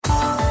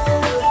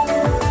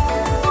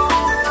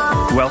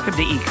Welcome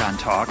to Econ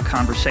Talk,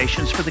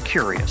 Conversations for the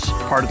Curious,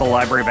 part of the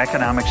Library of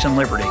Economics and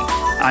Liberty.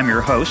 I'm your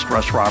host,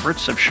 Russ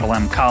Roberts of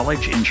Shalem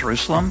College in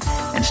Jerusalem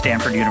and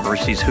Stanford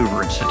University's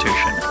Hoover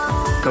Institution.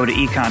 Go to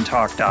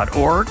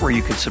econtalk.org where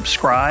you can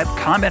subscribe,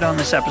 comment on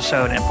this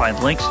episode, and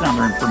find links and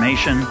other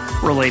information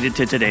related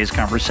to today's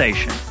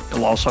conversation.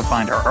 You'll also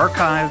find our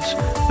archives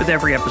with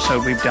every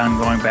episode we've done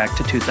going back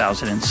to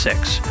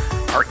 2006.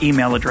 Our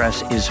email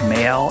address is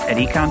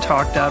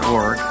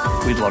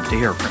mail@econtalk.org. We'd love to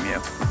hear from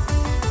you.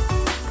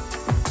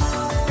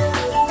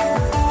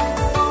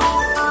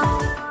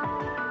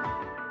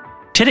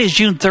 Today is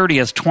June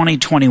 30th,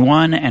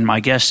 2021, and my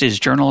guest is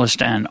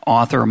journalist and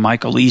author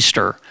Michael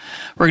Easter.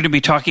 We're going to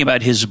be talking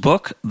about his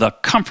book, The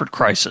Comfort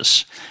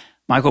Crisis.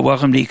 Michael,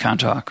 welcome to Econ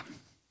Talk.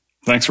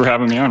 Thanks for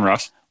having me on,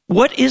 Russ.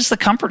 What is the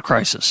comfort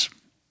crisis?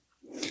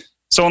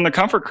 So in the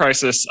comfort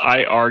crisis,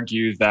 I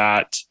argue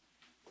that,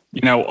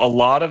 a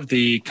lot of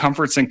the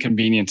comforts and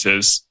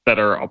conveniences that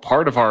are a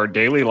part of our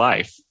daily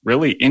life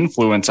really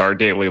influence our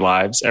daily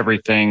lives.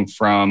 Everything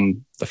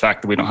from the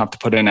fact that we don't have to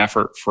put in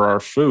effort for our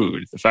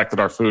food, the fact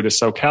that our food is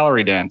so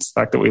calorie dense,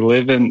 the fact that we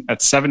live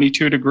at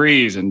 72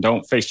 degrees and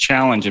don't face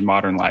challenge in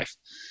modern life.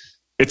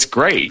 It's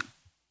great,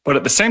 but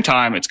at the same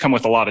time, it's come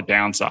with a lot of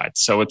downsides.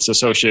 So it's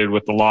associated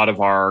with a lot of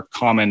our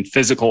common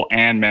physical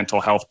and mental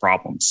health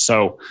problems.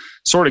 So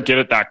sort of get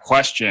at that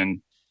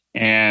question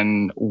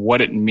and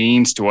what it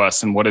means to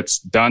us and what it's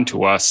done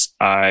to us.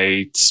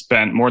 I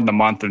spent more than a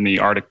month in the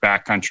Arctic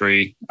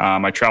backcountry.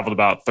 I traveled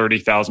about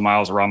 30,000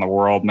 miles around the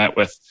world, met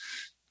with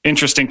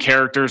interesting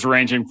characters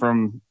ranging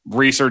from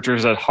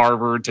researchers at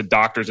Harvard to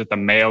doctors at the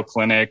Mayo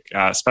Clinic,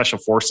 special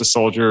forces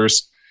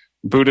soldiers,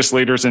 Buddhist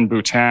leaders in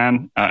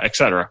Bhutan,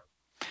 etc.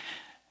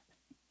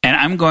 And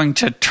I'm going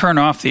to turn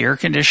off the air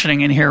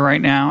conditioning in here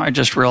right now. I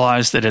just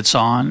realized that it's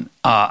on.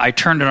 I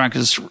turned it on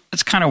because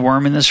it's kind of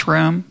warm in this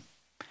room.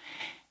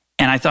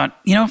 And I thought,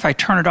 if I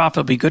turn it off,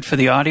 it'll be good for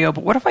the audio.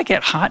 But what if I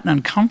get hot and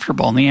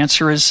uncomfortable? And the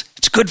answer is,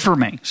 it's good for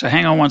me. So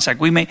hang on one sec.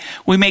 We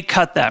may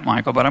cut that,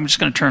 Michael, but I'm just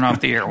going to turn off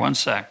the air. One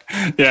sec.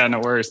 Yeah, no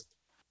worries.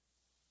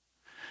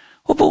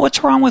 Well, but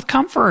what's wrong with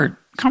comfort?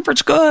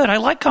 Comfort's good. I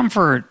like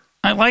comfort.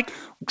 I like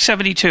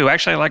 72.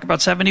 Actually, I like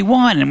about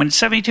 71. And when it's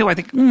 72, I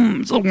think,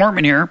 it's a little warm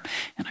in here.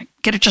 And I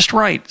get it just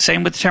right.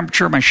 Same with the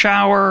temperature of my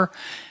shower.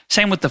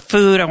 Same with the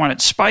food. I want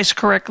it spiced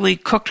correctly,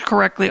 cooked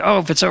correctly. Oh,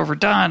 if it's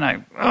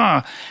overdone,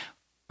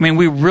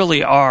 we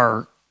really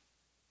are.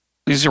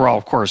 These are all,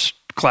 of course,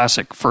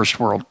 classic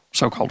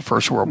so-called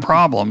first world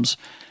problems.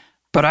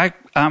 But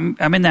I'm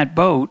in that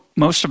boat.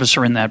 Most of us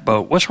are in that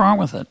boat. What's wrong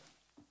with it?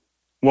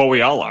 Well,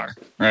 we all are,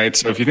 right?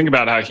 So if you think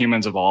about how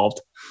humans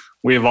evolved,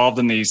 we evolved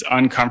in these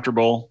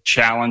uncomfortable,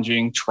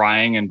 challenging,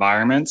 trying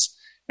environments.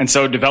 And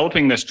so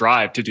developing this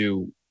drive to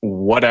do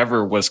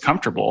whatever was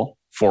comfortable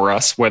for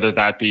us, whether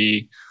that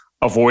be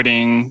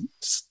avoiding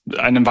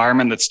an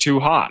environment that's too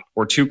hot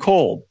or too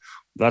cold,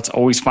 that's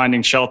always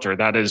finding shelter.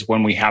 That is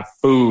when we have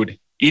food,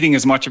 eating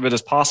as much of it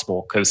as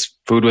possible because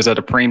food was at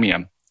a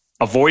premium,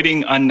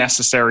 avoiding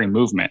unnecessary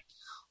movement.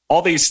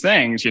 All these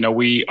things,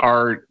 we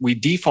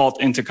default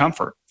into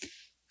comfort.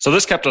 So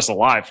this kept us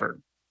alive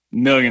for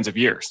millions of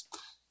years.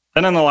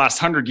 Then in the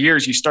last 100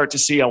 years, you start to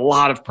see a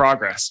lot of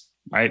progress,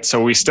 right?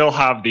 So we still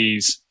have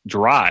these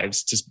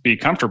drives to be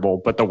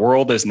comfortable, but the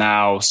world is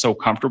now so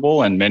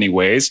comfortable in many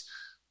ways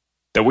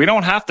that we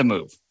don't have to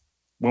move.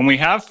 When we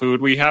have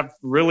food, we have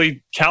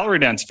really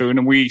calorie-dense food,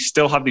 and we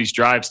still have these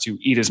drives to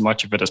eat as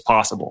much of it as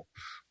possible.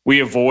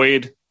 We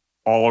avoid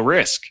all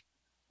risk,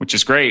 which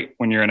is great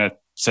when you're in a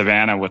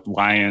savanna with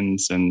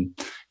lions and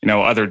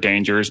other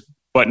dangers.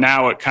 But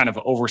now it kind of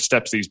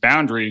oversteps these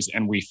boundaries,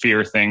 and we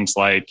fear things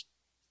like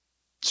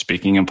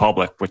speaking in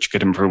public, which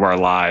could improve our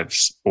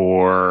lives,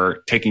 or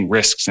taking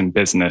risks in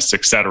business,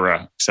 et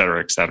cetera, et cetera,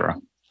 et cetera.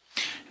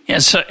 Yeah,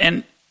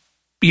 and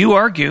you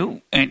argue,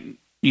 and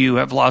you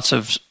have lots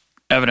of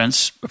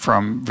evidence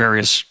from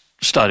various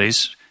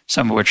studies,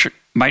 some of which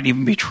might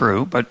even be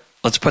true, but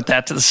let's put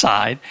that to the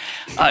side.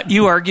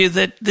 You argue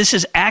that this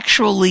is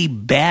actually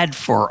bad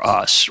for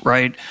us,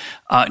 right?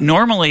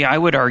 Normally, I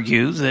would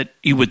argue that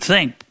you would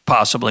think,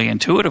 possibly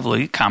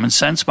intuitively, common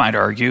sense might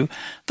argue,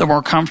 the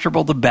more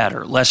comfortable, the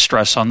better. Less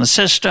stress on the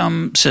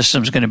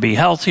system's going to be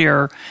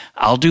healthier,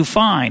 I'll do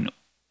fine.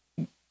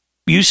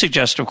 You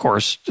suggest, of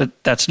course,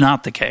 that that's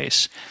not the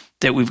case,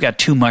 that we've got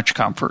too much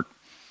comfort.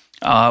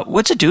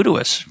 What's it do to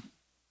us?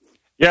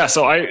 Yeah,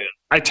 so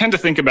I tend to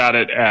think about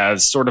it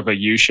as sort of a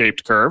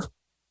U-shaped curve,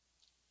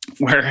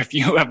 where if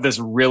you have this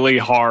really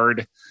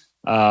hard,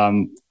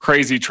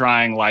 crazy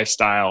trying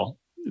lifestyle,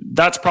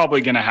 that's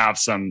probably going to have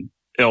some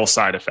ill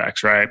side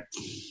effects, right?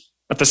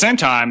 At the same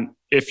time,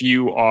 if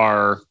you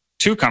are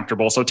too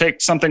comfortable, so take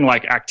something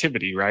like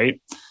activity,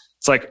 right?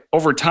 It's like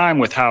over time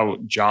with how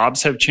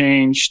jobs have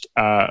changed,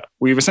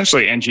 we've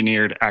essentially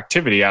engineered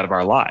activity out of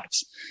our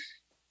lives.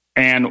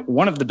 And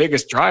one of the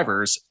biggest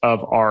drivers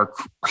of our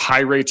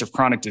high rates of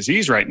chronic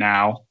disease right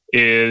now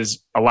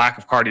is a lack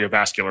of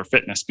cardiovascular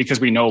fitness because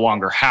we no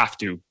longer have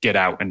to get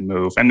out and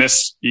move. And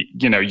this,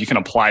 you know, you can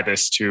apply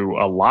this to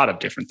a lot of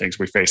different things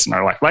we face in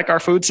our life, like our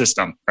food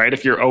system, right?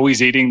 If you're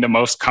always eating the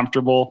most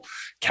comfortable,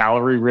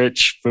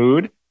 calorie-rich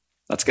food,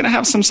 that's going to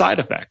have some side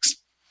effects.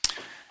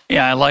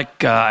 Yeah, I like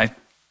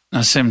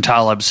Nassim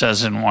Taleb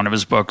says in one of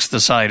his books, the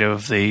sight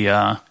of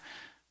the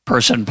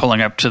person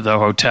pulling up to the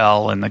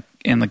hotel in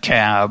the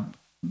cab,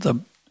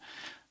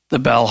 the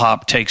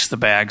bellhop takes the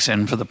bags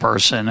in for the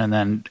person, and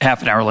then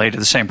half an hour later,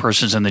 the same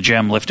person's in the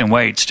gym lifting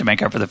weights to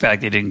make up for the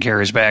fact they didn't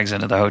carry his bags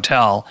into the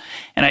hotel.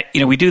 And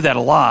we do that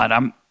a lot.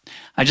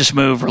 I just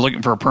moved. We're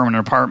looking for a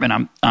permanent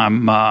apartment.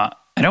 I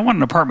don't want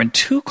an apartment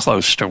too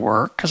close to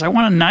work because I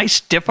want a nice,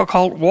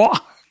 difficult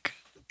walk.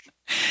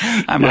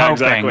 I'm hoping.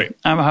 Exactly.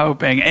 I'm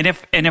hoping. And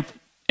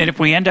if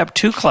we end up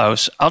too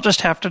close, I'll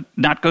just have to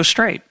not go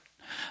straight.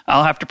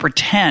 I'll have to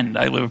pretend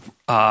I live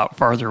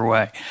farther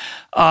away.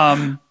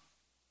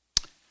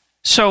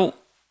 So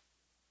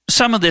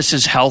some of this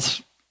is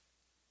health,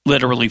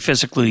 literally,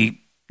 physically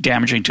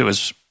damaging to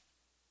us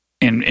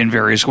in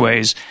various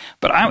ways.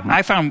 But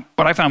I found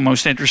what I found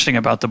most interesting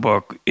about the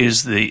book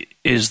is the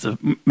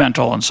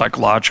mental and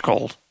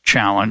psychological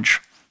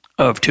challenge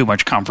of too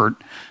much comfort.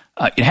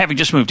 Having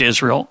just moved to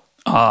Israel,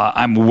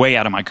 I'm way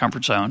out of my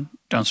comfort zone.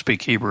 Don't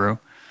speak Hebrew.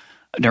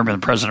 I've never been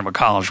the president of a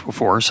college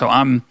before, so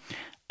I'm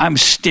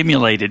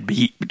stimulated.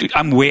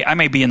 I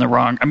may be in the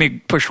wrong. I may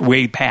push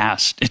way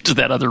past into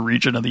that other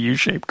region of the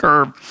U-shaped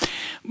curve.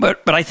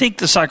 But I think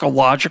the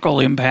psychological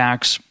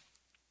impacts,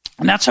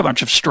 not so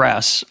much of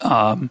stress.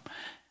 The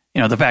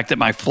fact that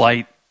my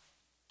flight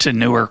to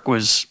Newark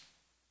was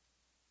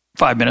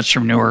 5 minutes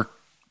from Newark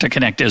to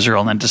connect to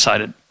Israel, and then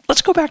decided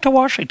let's go back to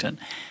Washington.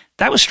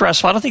 That was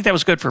stressful. I don't think that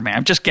was good for me.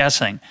 I'm just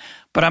guessing.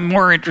 But I'm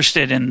more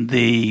interested in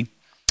the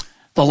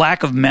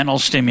lack of mental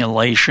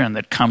stimulation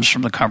that comes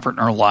from the comfort in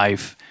our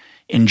life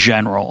in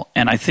general.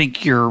 And I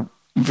think you're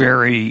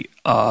very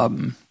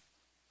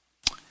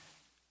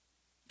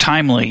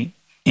timely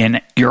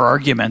in your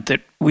argument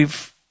that we're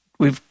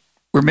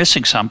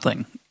missing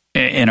something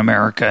in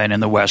America and in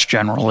the West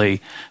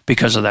generally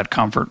because of that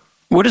comfort.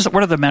 What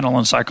are the mental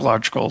and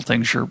psychological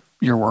things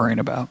you're worrying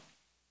about?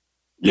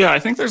 Yeah, I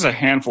think there's a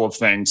handful of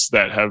things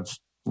that have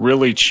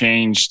really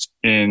changed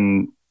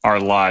in our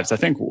lives. I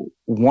think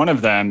one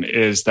of them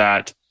is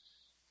that,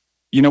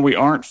 we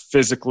aren't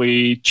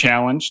physically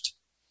challenged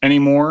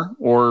anymore,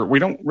 or we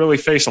don't really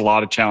face a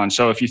lot of challenge.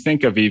 So if you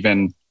think of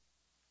even,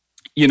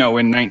 in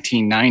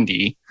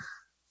 1990,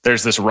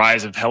 there's this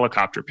rise of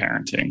helicopter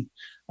parenting,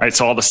 right?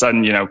 So all of a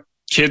sudden,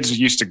 kids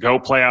used to go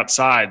play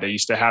outside. They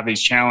used to have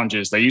these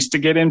challenges. They used to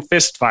get in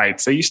fist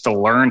fights. They used to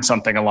learn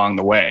something along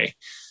the way.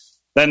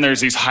 Then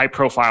there's these high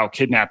profile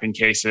kidnapping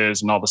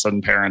cases, and all of a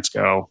sudden parents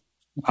go,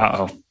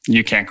 uh-oh,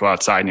 you can't go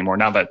outside anymore.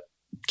 Now that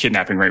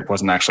kidnapping rate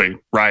wasn't actually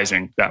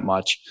rising that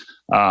much.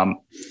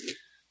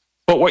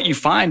 But what you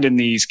find in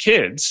these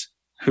kids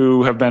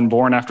who have been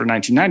born after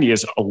 1990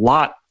 is a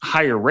lot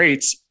higher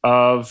rates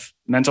of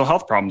mental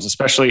health problems,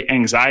 especially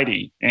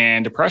anxiety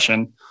and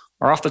depression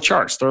are off the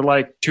charts. They're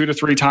like 2 to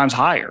 3 times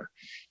higher.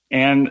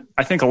 And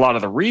I think a lot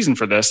of the reason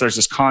for this, there's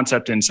this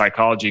concept in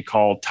psychology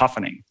called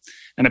toughening.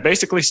 And it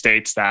basically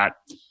states that,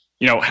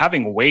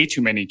 having way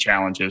too many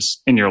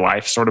challenges in your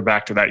life, sort of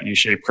back to that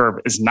U-shaped curve,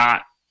 is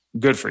not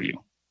good for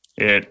you.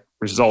 It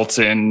results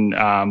in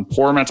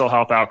poor mental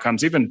health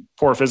outcomes, even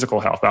poor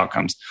physical health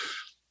outcomes.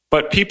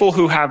 But people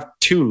who have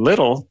too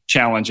little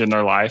challenge in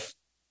their life,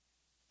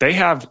 they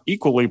have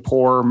equally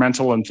poor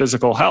mental and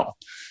physical health.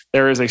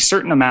 There is a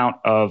certain amount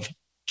of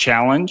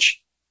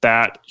challenge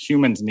that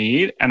humans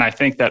need. And I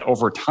think that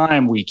over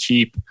time, we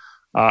keep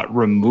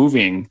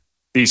removing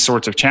these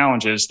sorts of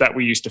challenges that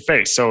we used to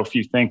face. So if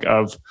you think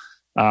of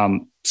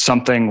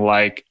something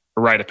like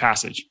a rite of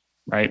passage,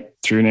 right?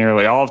 Through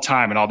nearly all of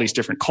time and all these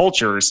different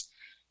cultures,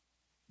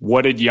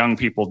 what did young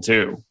people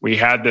do? We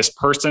had this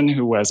person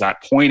who was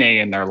at point A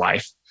in their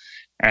life,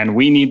 and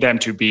we need them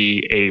to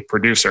be a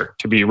producer,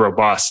 to be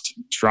robust,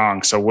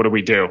 strong. So what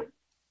do?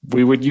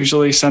 We would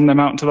usually send them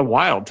out into the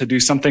wild to do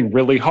something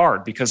really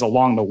hard, because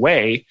along the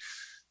way,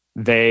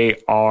 they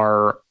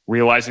are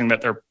realizing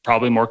that they're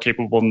probably more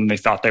capable than they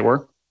thought they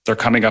were. They're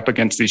coming up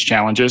against these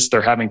challenges.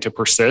 They're having to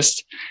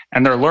persist,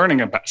 and they're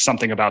learning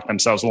something about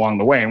themselves along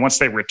the way. And once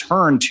they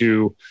return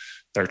to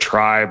their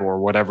tribe or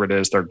whatever it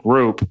is, their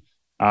group,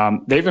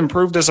 they've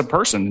improved as a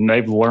person, and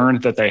they've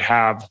learned that they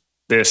have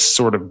this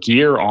sort of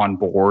gear on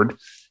board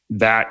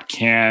that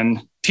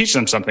can teach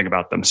them something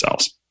about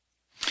themselves.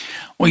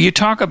 Well, you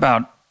talk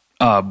about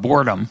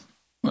boredom.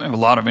 We have a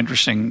lot of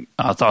interesting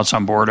thoughts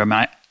on boredom.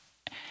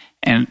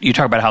 And you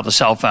talk about how the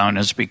cell phone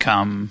has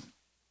become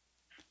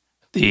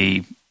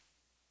the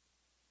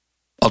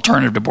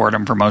alternative to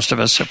boredom for most of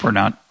us. If we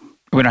don't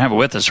have it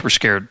with us, we're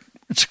scared.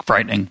 It's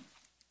frightening.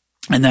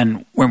 And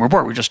then when we're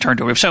bored, we just turn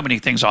to it. We have so many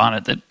things on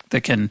it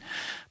that can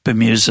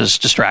bemuse us,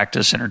 distract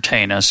us,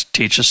 entertain us,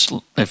 teach us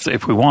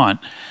if we want.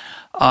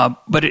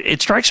 But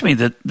it strikes me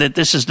that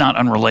this is not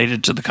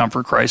unrelated to the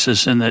comfort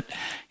crisis, and that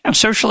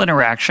social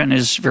interaction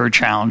is very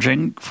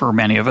challenging for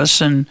many of us.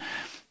 And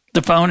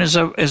the phone is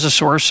a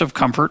source of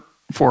comfort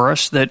for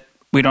us, that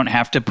we don't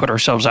have to put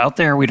ourselves out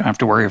there. We don't have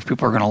to worry if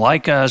people are going to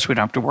like us. We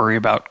don't have to worry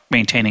about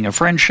maintaining a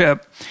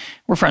friendship.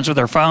 We're friends with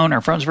our phone. Our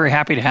phone's very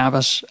happy to have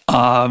us.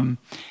 And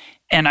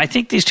I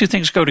think these two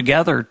things go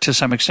together to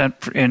some extent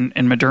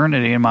in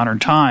modernity, in modern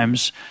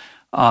times.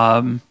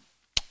 And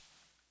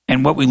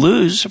what we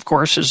lose, of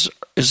course, is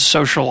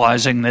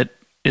socializing. That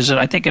is,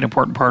 I think, an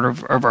important part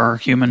of the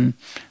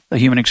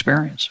human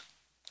experience.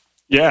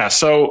 Yeah.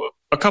 So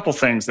a couple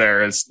things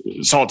there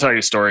so I'll tell you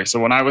a story. So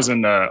when I was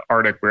in the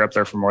Arctic, we were up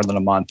there for more than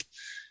a month,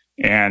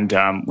 and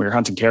we were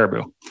hunting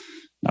caribou.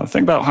 Now, the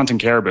thing about hunting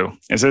caribou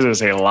is it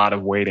is a lot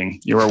of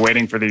waiting. You are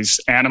waiting for these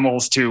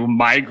animals to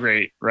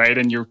migrate, right?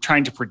 And you're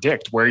trying to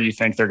predict where you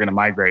think they're going to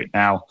migrate.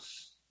 Now,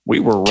 we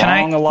were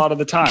wrong a lot of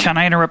the time. Can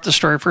I interrupt the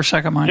story for a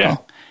second,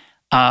 Michael?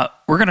 Yeah.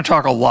 We're going to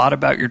talk a lot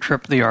about your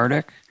trip to the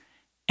Arctic,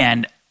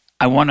 and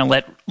I want to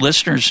let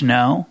listeners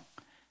know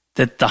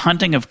that the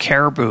hunting of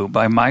caribou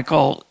by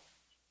Michael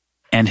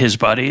and his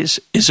buddies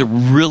is a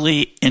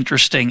really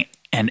interesting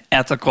and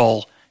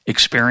ethical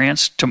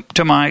experience,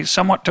 to my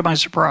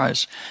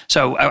surprise.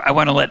 So I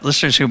want to let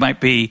listeners who might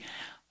be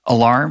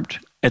alarmed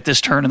at this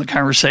turn in the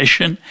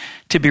conversation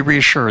to be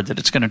reassured that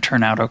it's going to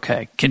turn out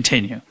okay.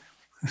 Continue.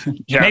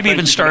 Yeah, maybe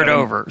even start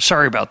over.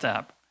 Sorry about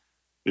that.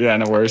 Yeah,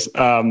 no worries.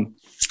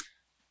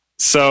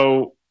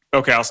 So,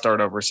 okay, I'll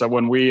start over. So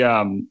when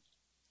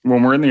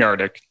we're in the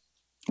Arctic,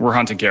 we're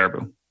hunting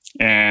caribou.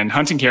 And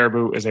hunting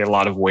caribou is a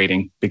lot of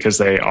waiting, because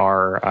they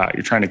are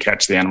you're trying to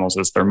catch the animals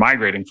as they're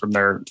migrating from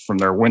their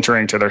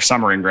wintering to their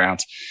summering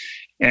grounds.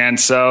 And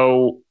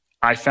so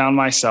I found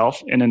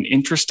myself in an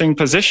interesting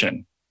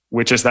position,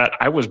 which is that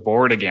I was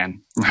bored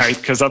again, right?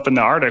 Because up in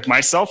the Arctic,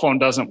 my cell phone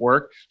doesn't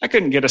work. I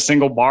couldn't get a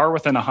single bar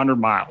within 100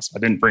 miles. I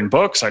didn't bring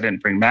books. I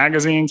didn't bring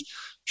magazines.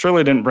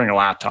 Surely didn't bring a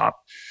laptop.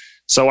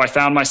 So I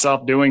found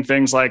myself doing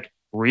things like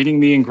reading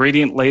the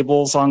ingredient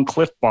labels on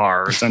Cliff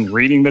Bars and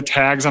reading the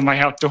tags on my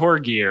outdoor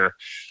gear.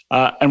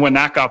 And when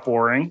that got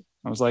boring,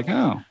 I was like,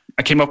 I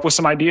came up with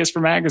some ideas for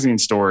magazine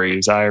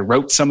stories. I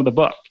wrote some of the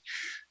book.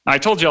 I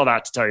told you all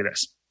that to tell you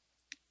this.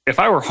 If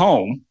I were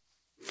home,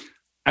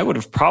 I would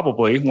have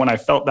probably, when I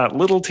felt that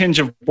little tinge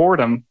of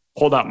boredom,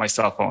 pulled out my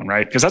cell phone,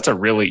 right? Because that's a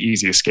really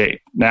easy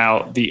escape.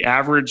 Now, the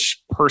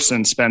average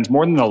person spends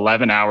more than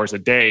 11 hours a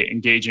day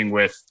engaging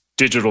with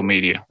digital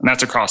media, and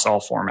that's across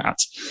all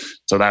formats.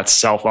 So that's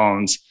cell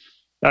phones,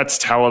 that's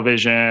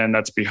television,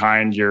 that's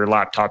behind your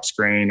laptop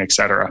screen,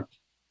 etc.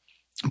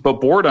 But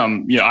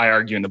boredom, I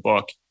argue in the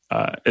book,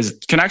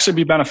 can actually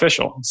be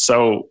beneficial.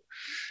 So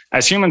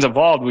as humans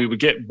evolved, we would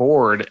get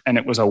bored, and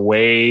it was a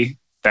way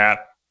that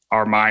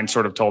our mind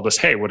sort of told us,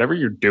 hey, whatever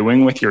you're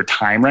doing with your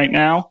time right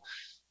now,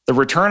 the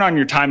return on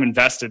your time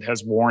invested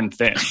has worn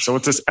thin. So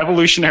it's this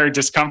evolutionary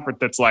discomfort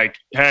that's like,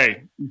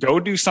 hey, go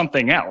do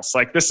something else.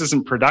 Like, this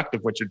isn't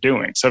productive what you're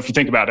doing. So if you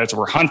think about it, as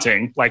we're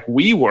hunting, like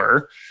we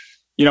were,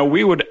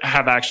 we would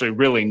have actually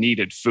really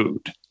needed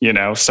food,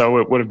 so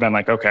it would have been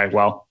like, okay,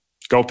 well,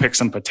 go pick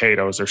some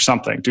potatoes or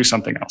something, do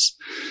something else.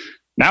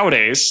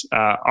 Nowadays,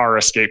 our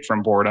escape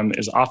from boredom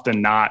is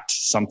often not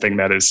something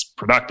that is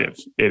productive.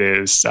 It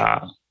is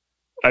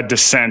a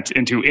descent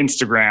into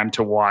Instagram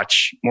to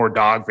watch more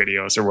dog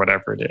videos or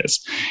whatever it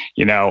is,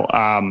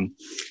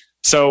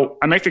 So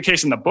I make the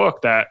case in the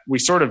book that we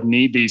sort of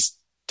need these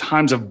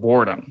times of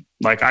boredom.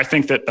 Like, I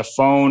think that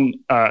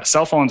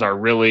cell phones are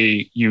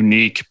really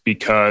unique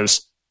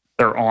because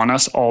they're on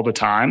us all the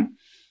time.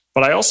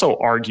 But I also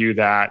argue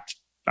that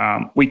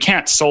we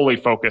can't solely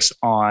focus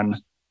on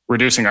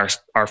reducing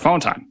our phone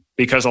time,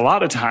 because a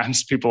lot of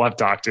times people I've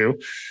talked to,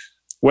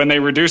 when they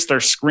reduce their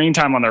screen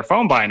time on their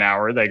phone by an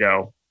hour, they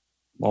go,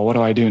 well, what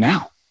do I do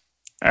now?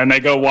 And they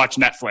go watch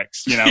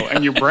Netflix,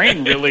 and your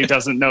brain really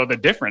doesn't know the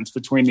difference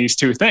between these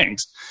two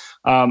things.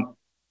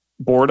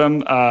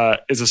 Boredom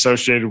is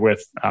associated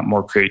with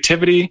more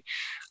creativity.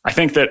 I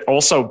think that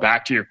also,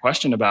 back to your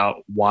question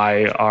about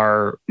why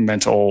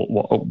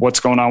what's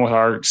going on with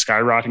our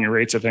skyrocketing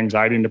rates of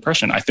anxiety and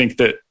depression. I think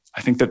that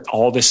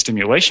all this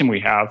stimulation we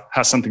have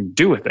has something to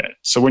do with it.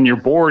 So when you're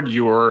bored,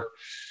 you're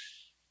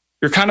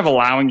kind of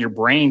allowing your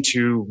brain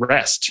to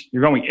rest.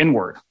 You're going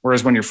inward.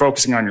 Whereas when you're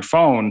focusing on your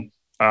phone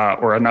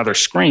or another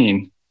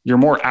screen, you're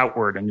more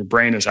outward and your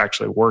brain is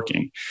actually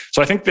working.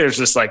 So I think there's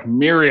this like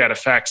myriad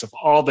effects of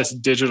all this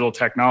digital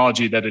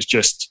technology that has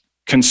just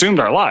consumed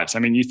our lives. I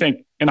mean, you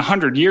think in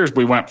 100 years,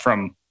 we went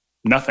from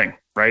nothing,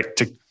 right?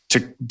 To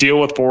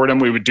deal with boredom,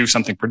 we would do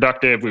something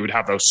productive. We would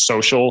have those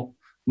social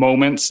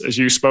moments, as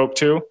you spoke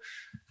to.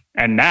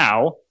 And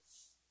now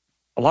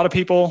a lot of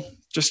people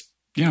just,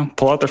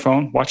 pull out their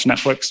phone, watch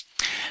Netflix.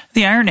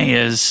 The irony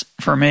is,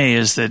 for me,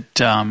 is that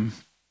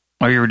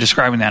while you were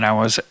describing that, I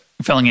was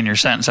filling in your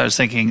sentence. I was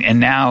thinking, and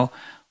now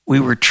we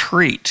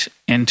retreat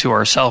into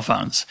our cell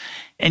phones.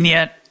 And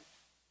yet,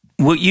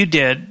 what you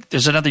did,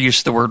 there's another use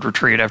of the word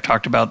retreat. I've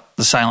talked about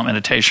the silent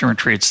meditation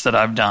retreats that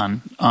I've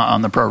done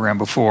on the program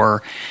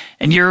before.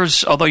 And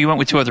yours, although you went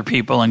with two other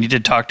people and you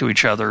did talk to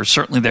each other,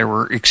 certainly there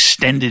were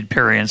extended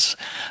periods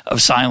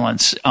of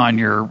silence on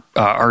your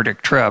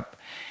Arctic trip.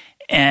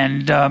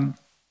 And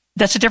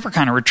that's a different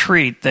kind of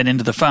retreat than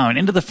Into the Phone.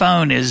 Into the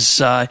Phone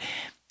is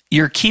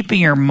you're keeping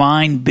your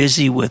mind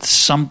busy with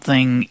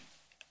something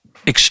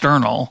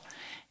external.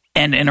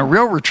 And in a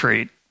real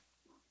retreat,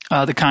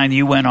 the kind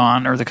you went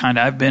on or the kind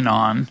I've been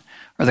on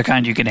or the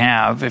kind you can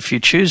have if you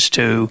choose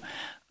to,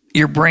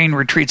 your brain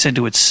retreats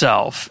into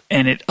itself,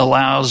 and it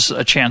allows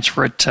a chance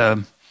for it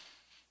to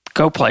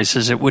go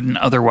places it wouldn't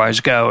otherwise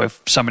go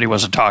if somebody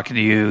wasn't talking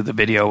to you, the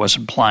video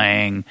wasn't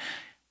playing,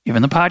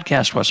 even the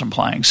podcast wasn't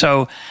playing.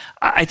 So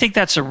I think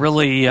that's a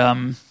really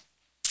it's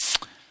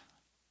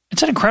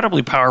an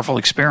incredibly powerful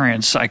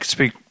experience. I could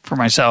speak for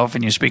myself,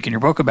 and you speak in your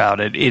book about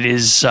it. It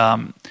is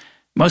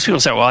most people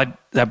say, well,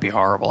 that'd be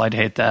horrible. I'd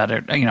hate that.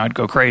 Or, I'd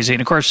go crazy.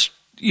 And, of course,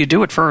 you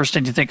do it first,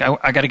 and you think,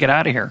 I got to get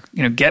out of here.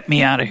 Get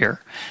me out of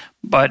here.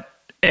 But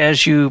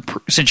since you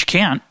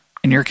can't,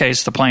 in your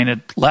case, the plane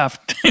had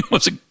left.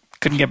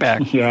 Couldn't get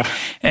back. Yeah.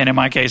 And in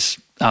my case,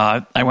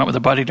 I went with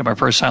a buddy to my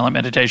first silent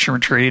meditation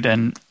retreat,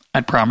 and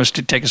I'd promised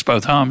to take us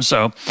both home.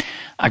 So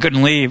I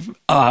couldn't leave.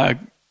 And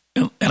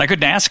I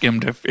couldn't ask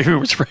him if he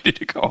was ready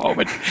to go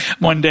home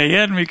one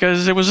day in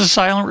because it was a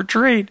silent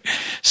retreat.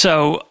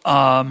 So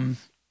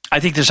I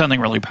think there's something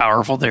really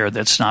powerful there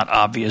that's not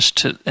obvious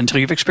until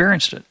you've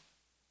experienced it.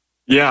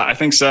 Yeah, I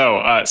think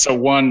so.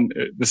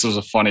 This was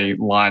a funny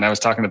line. I was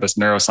talking to this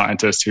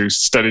neuroscientist who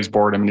studies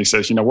boredom, and he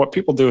says, what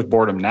people do with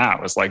boredom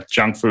now is like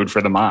junk food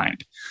for the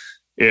mind.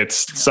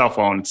 It's the cell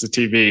phone, it's the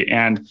TV.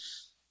 And,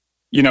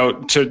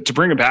 to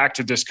bring it back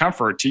to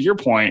discomfort, to your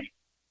point,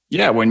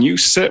 yeah, when you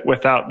sit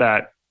without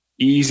that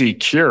easy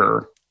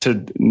cure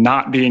to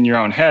not be in your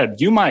own head,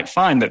 you might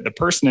find that the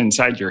person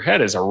inside your head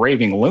is a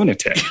raving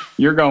lunatic.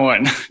 You're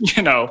going,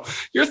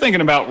 you're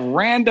thinking about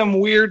random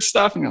weird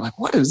stuff, and you're like,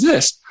 what is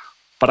this?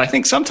 But I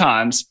think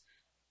sometimes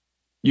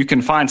you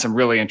can find some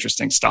really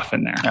interesting stuff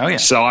in there. Oh, yeah.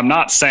 So I'm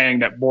not saying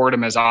that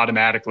boredom is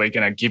automatically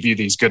going to give you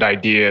these good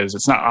ideas.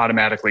 It's not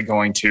automatically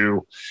going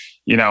to,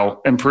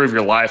 improve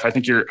your life. I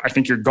think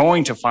you're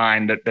going to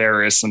find that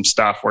there is some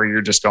stuff where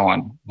you're just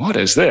going, what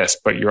is this?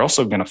 But you're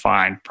also going to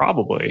find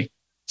probably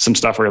some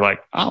stuff where you're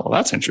like, oh, well,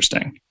 that's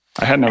interesting.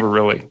 I had never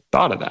really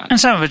thought of that. And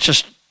some of it's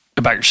just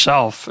about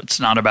yourself.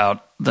 It's not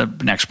about the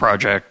next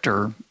project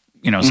or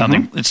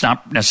something. Mm-hmm. It's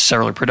not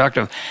necessarily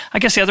productive. I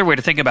guess the other way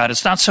to think about it,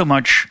 it's not so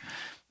much,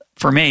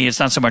 for me,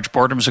 it's not so much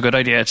boredom is a good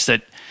idea. It's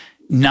that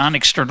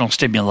non-external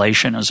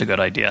stimulation is a good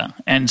idea.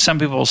 And some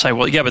people will say,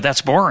 well, yeah, but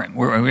that's boring.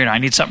 I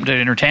need something to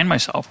entertain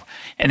myself.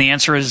 And the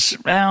answer is,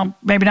 well,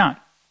 maybe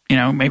not.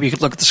 Maybe you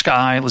could look at the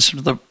sky,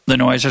 listen to the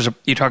noise.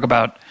 You talk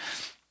about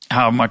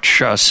how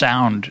much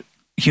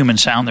human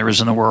sound there is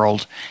in the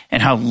world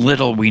and how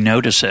little we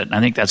notice it. And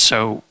I think that's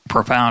so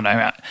profound.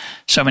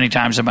 So many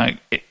times in my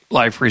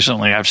life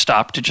recently, I've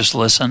stopped to just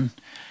listen.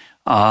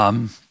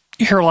 You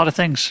hear a lot of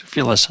things if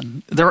you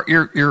listen.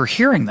 You're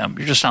hearing them.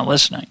 You're just not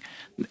listening.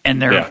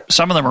 And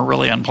some of them are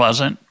really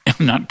unpleasant and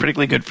not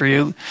particularly good for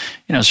you.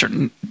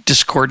 Certain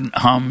discordant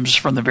hums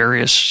from the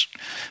various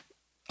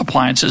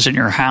appliances in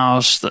your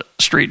house, the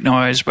street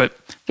noise. But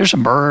there's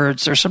some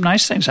birds. There's some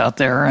nice things out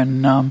there.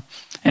 And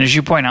as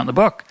you point out in the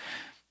book,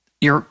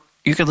 you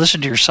can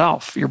listen to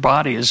yourself. Your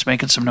body is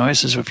making some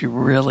noises if you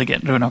really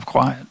get into enough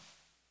quiet.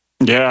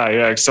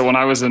 Yeah. So when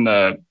I was in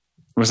the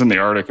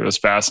Arctic, it was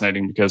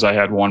fascinating because I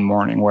had one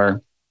morning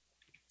where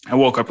I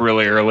woke up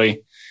really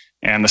early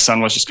and the sun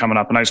was just coming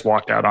up, and I just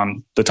walked out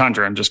on the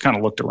tundra and just kind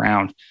of looked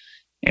around,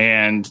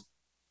 and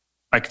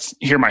I could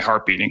hear my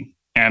heart beating.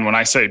 And when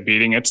I say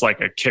beating, it's like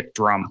a kick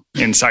drum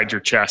inside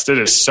your chest. It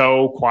is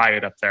so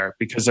quiet up there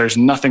because there's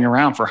nothing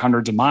around for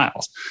hundreds of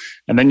miles.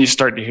 And then you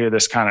start to hear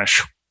this kind of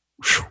shoo,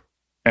 shoo,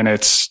 and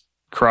it's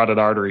carotid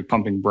artery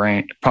pumping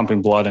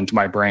blood into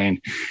my brain.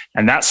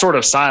 And that sort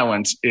of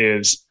silence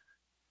it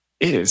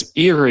is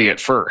eerie at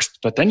first,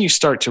 but then you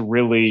start to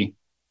really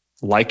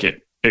like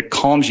it. It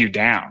calms you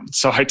down.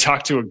 So I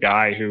talked to a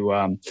guy who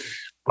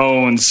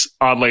owns,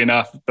 oddly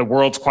enough, the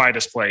world's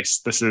quietest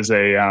place. This is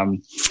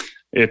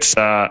it's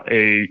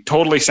a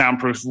totally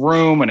soundproof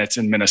room, and it's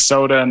in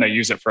Minnesota, and they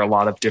use it for a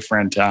lot of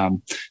different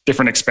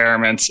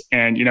experiments.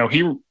 And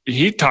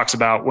he talks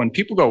about when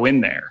people go in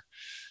there,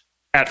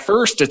 at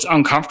first it's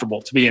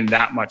uncomfortable to be in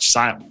that much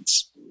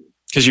silence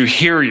because you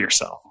hear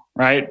yourself,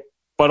 right?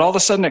 But all of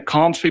a sudden it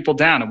calms people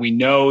down, and we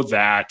know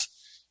that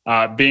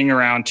being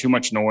around too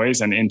much noise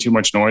and in too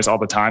much noise all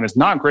the time is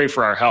not great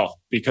for our health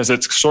because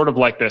it's sort of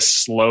like this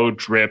slow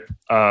drip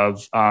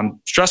of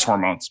stress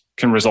hormones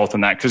can result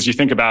in that. Because you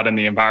think about in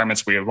the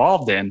environments we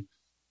evolved in,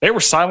 they were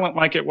silent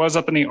like it was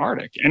up in the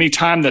Arctic.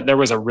 Anytime that there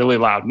was a really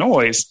loud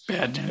noise,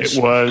 bad news.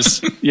 It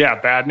was,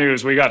 bad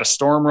news. We got a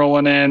storm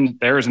rolling in.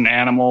 There's an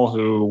animal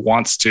who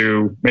wants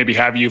to maybe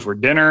have you for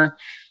dinner,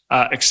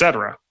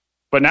 etc.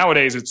 But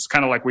nowadays, it's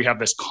kind of like we have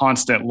this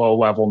constant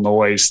low-level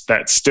noise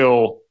that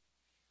still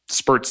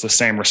spurts the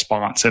same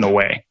response in a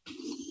way.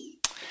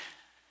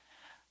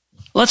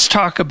 Let's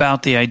talk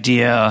about the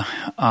idea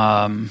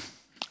of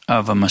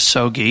a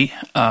misogi,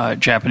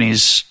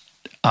 Japanese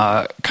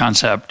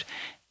concept,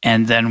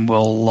 and then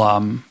we'll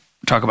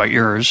talk about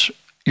your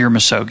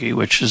misogi,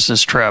 which is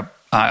this trip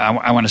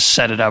I want to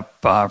set it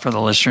up for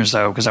the listeners,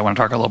 though, because I want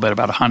to talk a little bit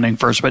about hunting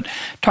first. But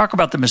talk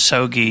about the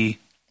Misogi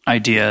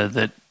idea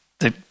that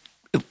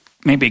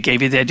maybe it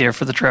gave you the idea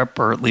for the trip,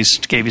 or at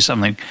least gave you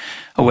something,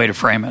 a way to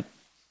frame it.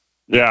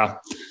 Yeah.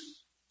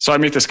 So I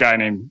meet this guy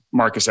named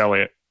Marcus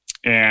Elliott,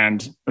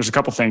 and there's a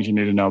couple things you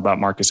need to know about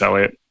Marcus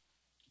Elliott.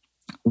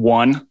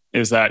 One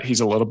is that he's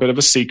a little bit of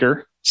a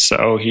seeker.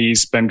 So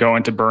he's been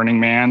going to Burning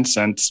Man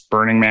since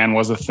Burning Man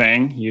was a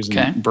thing. He's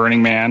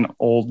Burning Man,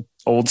 old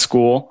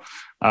school.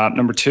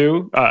 Number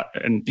two,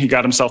 and he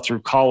got himself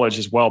through college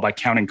as well by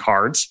counting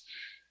cards.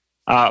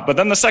 But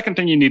then the second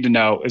thing you need to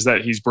know is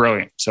that he's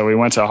brilliant. So he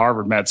went to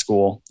Harvard Med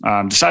School,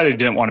 decided he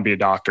didn't want to be a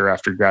doctor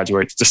after he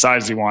graduates,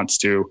 decides he wants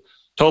to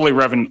totally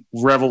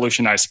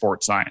revolutionize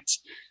sports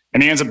science.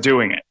 And he ends up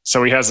doing it.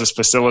 So he has this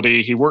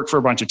facility. He worked for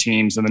a bunch of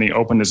teams, and then he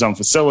opened his own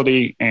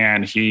facility,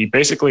 and he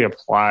basically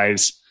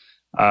applies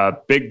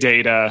big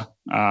data,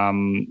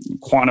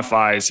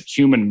 quantifies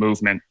human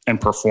movement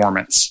and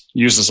performance,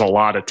 uses a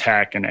lot of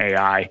tech and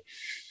AI.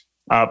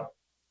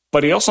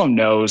 But he also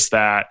knows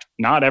that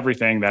not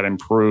everything that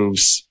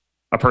improves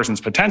a person's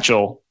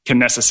potential can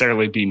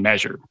necessarily be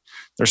measured.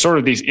 There's sort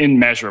of these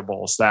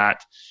immeasurables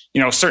that,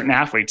 certain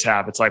athletes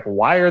have. It's like,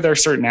 why are there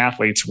certain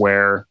athletes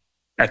where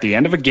at the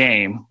end of a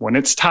game, when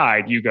it's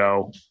tied, you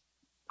go,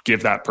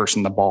 give that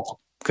person the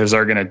ball because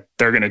they're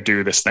gonna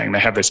do this thing. They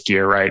have this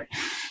gear, right?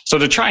 So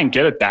to try and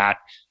get at that,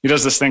 he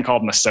does this thing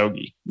called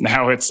Misogi.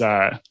 Now it's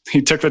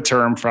he took the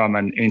term from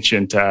an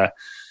ancient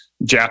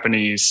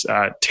Japanese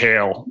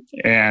tale,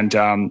 and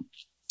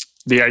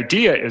the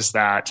idea is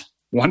that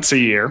once a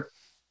year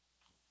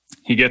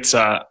he gets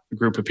a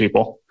group of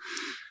people,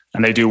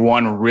 and they do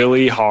one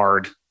really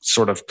hard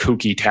sort of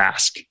kooky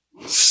task.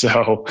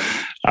 So,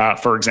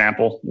 for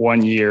example,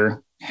 one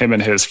year, him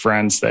and his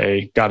friends,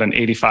 they got an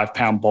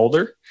 85-pound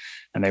boulder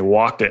and they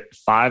walked it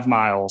 5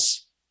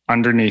 miles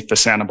underneath the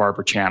Santa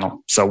Barbara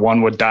Channel. So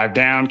one would dive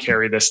down,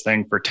 carry this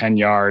thing for 10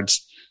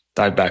 yards,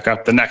 dive back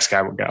up. The next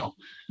guy would go.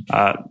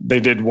 They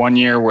did one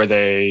year where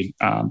they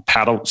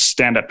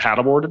stand-up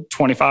paddleboarded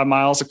 25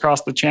 miles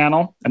across the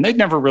channel, and they'd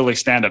never really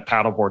stand-up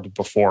paddleboarded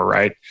before,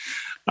 right?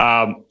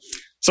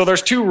 So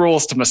there's 2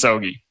 rules to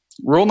Misogi.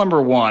 Rule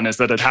number 1 is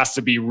that it has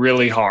to be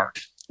really hard.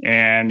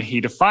 And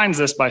he defines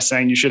this by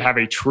saying you should have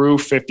a true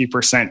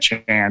 50%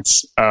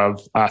 chance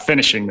of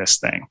finishing this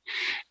thing.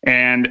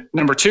 And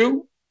number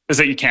 2 is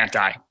that you can't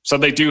die. So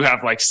they do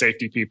have like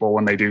safety people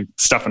when they do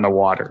stuff in the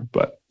water,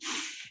 but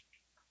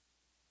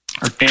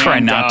try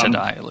not to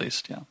die at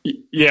least. Yeah.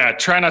 Yeah.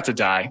 Try not to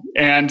die.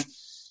 And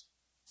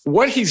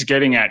what he's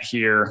getting at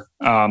here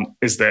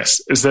is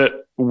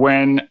that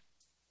when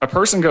a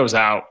person goes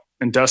out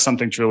and does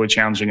something truly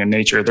challenging in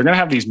nature, they're going to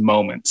have these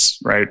moments,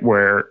 right,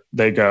 where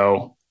they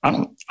go, I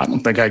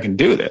don't think I can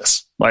do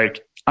this.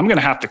 Like, I'm going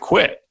to have to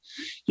quit.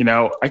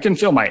 I can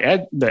feel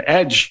the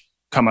edge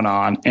coming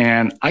on,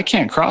 and I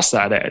can't cross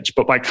that edge.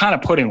 But by kind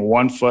of putting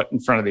one foot in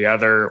front of the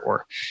other,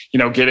 or,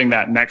 getting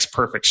that next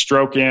perfect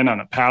stroke in on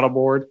a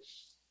paddleboard,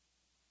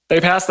 they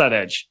pass that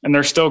edge and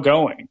they're still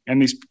going.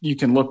 And you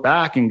can look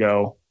back and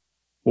go,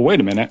 well, wait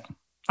a minute.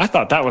 I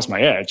thought that was my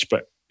edge,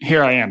 but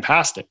here I am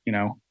past it,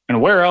 and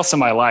where else in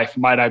my life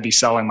might I be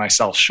selling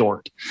myself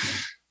short?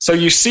 So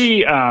you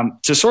see,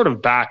 to sort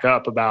of back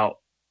up about,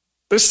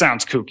 this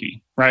sounds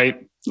kooky,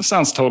 right? This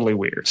sounds totally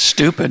weird.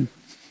 Stupid.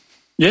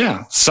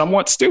 Yeah,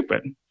 somewhat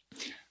stupid.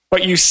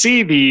 But you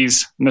see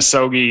these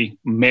Misogi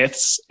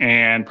myths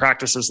and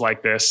practices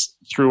like this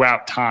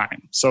throughout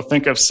time. So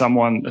think of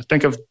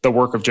the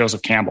work of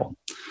Joseph Campbell,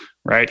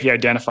 right? He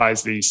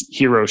identifies these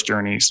heroes'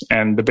 journeys.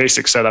 And the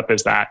basic setup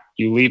is that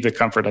you leave the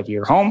comfort of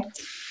your home.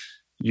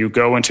 You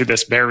go into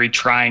this very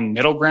trying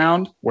middle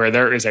ground where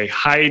there is a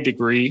high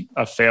degree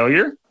of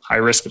failure, high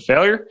risk of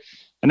failure.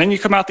 And then you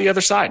come out the other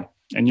side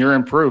and you're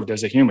improved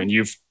as a human.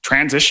 You've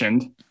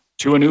transitioned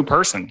to a new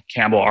person,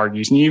 Campbell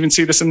argues. And you even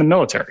see this in the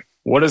military.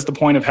 What is the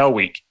point of Hell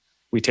Week?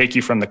 We take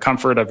you from the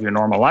comfort of your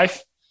normal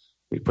life.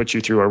 We put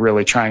you through a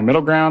really trying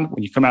middle ground.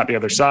 When you come out the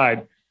other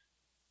side,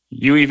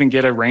 you even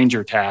get a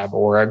Ranger tab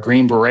or a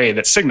Green Beret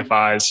that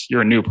signifies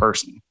you're a new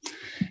person.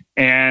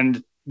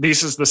 And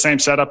this is the same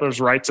setup as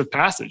rites of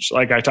passage,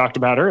 like I talked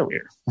about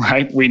earlier,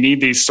 right? We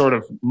need these sort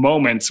of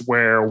moments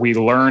where we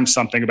learn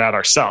something about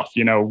ourselves.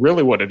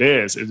 Really what it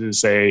is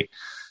a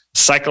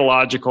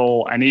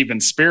psychological and even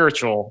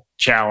spiritual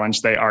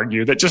challenge, they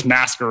argue, that just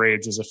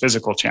masquerades as a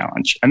physical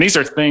challenge. And these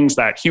are things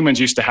that humans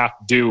used to have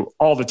to do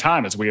all the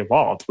time as we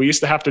evolved. We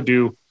used to have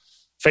to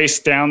face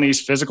down these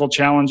physical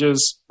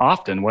challenges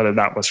often, whether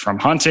that was from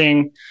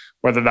hunting,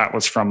 whether that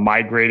was from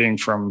migrating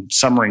from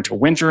summering to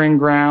wintering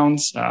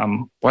grounds,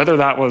 whether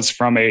that was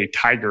from a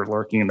tiger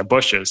lurking in the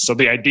bushes. So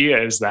the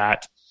idea is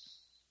that,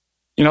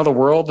 the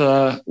world,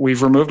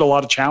 we've removed a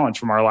lot of challenge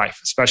from our life,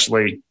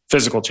 especially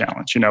physical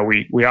challenge.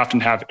 We often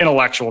have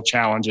intellectual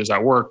challenges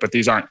at work, but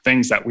these aren't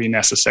things that we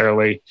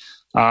necessarily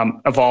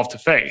evolved to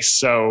face.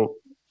 So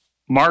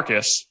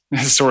Marcus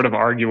is sort of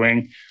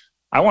arguing,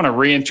 I want to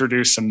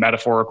reintroduce some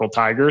metaphorical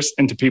tigers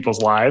into people's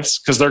lives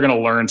because they're going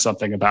to learn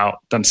something about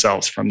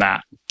themselves from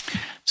that.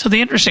 So the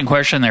interesting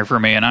question there for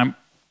me, and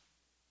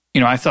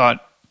I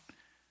thought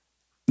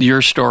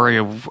your story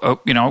of,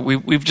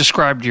 we've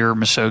described your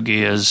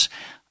Muskogee as,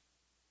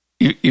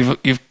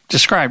 you've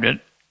described it.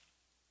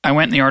 I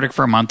went in the Arctic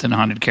for a month and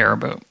hunted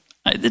caribou.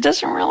 It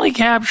doesn't really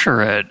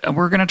capture it.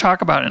 We're going to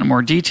talk about it in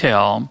more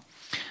detail.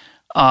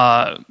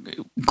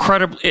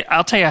 Incredibly,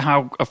 I'll tell you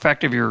how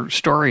effective your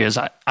story is.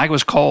 I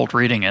was cold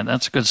reading it.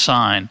 That's a good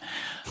sign.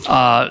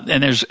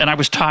 And I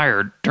was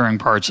tired during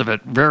parts of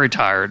it, very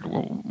tired.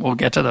 We'll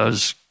get to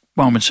those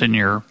moments in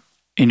your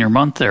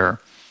month there.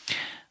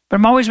 But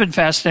I've always been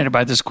fascinated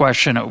by this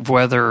question of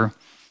whether,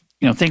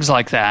 things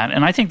like that.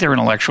 And I think there are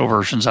intellectual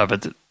versions of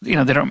it that, they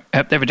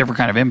have a different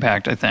kind of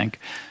impact, I think.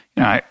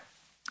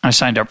 I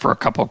signed up for a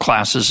couple of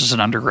classes as an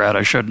undergrad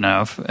I shouldn't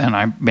have, and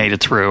I made it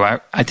through.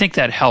 I think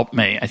that helped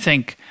me. I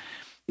think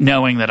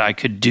knowing that I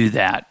could do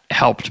that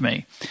helped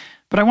me.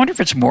 But I wonder if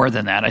it's more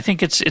than that. I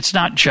think it's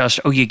not just,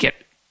 you get,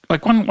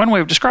 like one way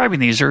of describing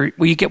these are,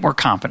 you get more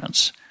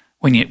confidence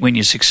when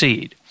you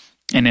succeed.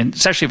 And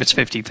especially if it's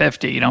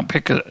 50-50, you don't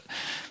pick a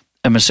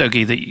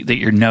Muskogee that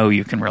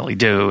you can really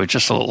do. It's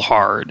just a little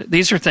hard.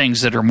 These are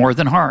things that are more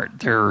than hard.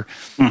 They're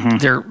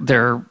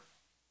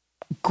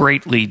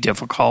greatly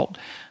difficult.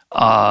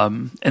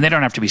 And they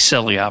don't have to be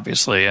silly,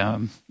 obviously.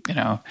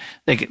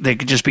 They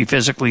could just be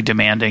physically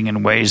demanding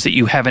in ways that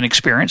you haven't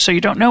experienced, so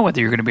you don't know whether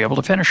you're going to be able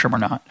to finish them or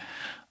not.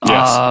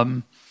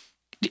 Yes.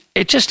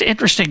 It's just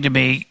interesting to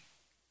me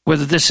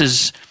whether this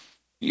is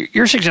 –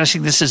 you're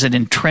suggesting this is an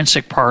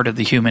intrinsic part of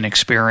the human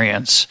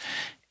experience,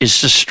 is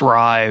to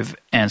strive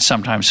and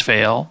sometimes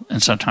fail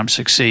and sometimes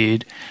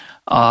succeed.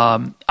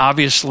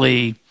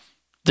 Obviously,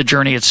 the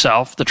journey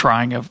itself, the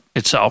trying of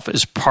itself,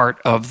 is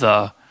part of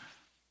the –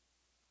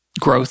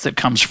 growth that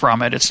comes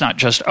from it. It's not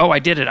just, I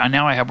did it,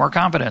 now I have more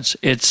confidence.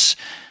 It's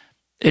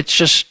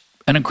just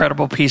an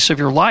incredible piece of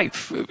your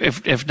life,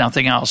 if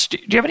nothing else. Do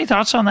you have any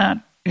thoughts on that?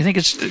 You think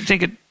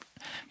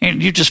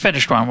you just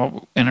finished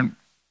one, and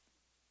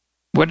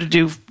what did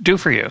it do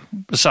for you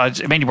besides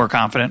it made you more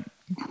confident,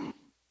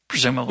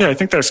 presumably? Yeah, I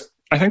think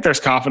there's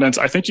confidence.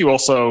 I think you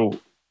also,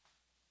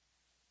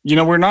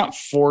 we're not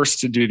forced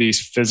to do these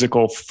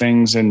physical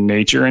things in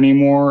nature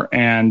anymore,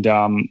 and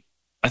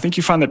I think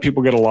you find that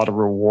people get a lot of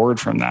reward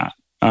from that.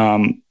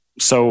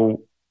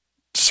 So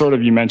sort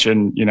of, you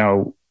mentioned,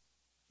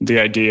 the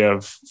idea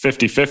of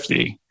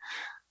 50-50.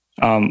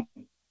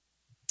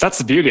 That's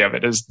the beauty of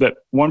it, is that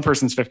one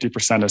person's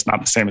 50% is not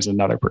the same as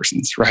another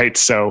person's, right?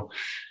 So,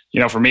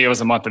 for me, it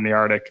was a month in the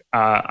Arctic.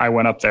 I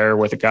went up there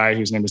with a guy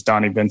whose name is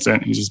Donnie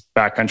Vincent. He's a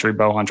backcountry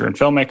bow hunter and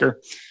filmmaker.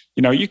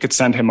 You could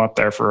send him up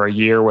there for a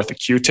year with a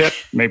Q-tip.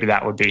 Maybe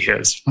that would be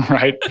his,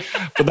 right?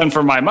 But then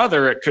for my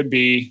mother, it could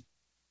be,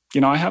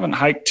 I haven't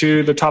hiked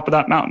to the top of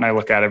that mountain I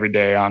look at every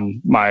day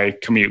on my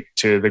commute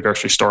to the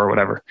grocery store or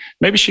whatever.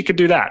 Maybe she could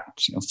do that,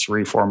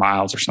 3-4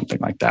 miles or something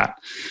like that.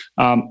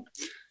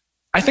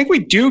 I think we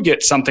do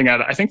get something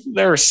out of it. I think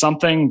there is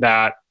something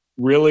that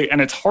really, and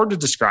it's hard to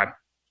describe.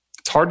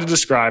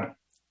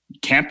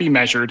 It can't be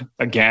measured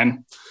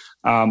again.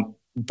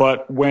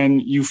 But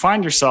when you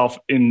find yourself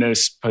in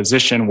this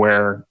position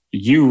where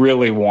you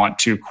really want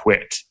to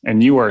quit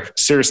and you are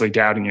seriously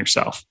doubting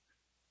yourself,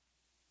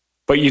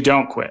 but you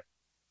don't quit,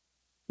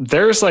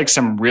 there's like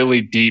some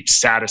really deep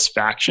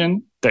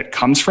satisfaction that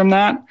comes from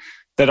that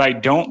I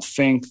don't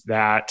think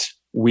that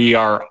we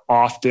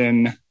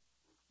often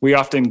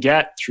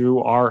get through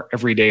our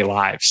everyday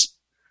lives.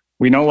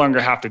 We no longer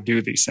have to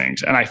do these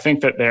things. And I think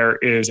that there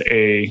is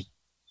a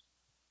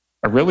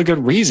really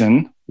good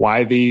reason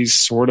why these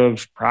sort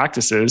of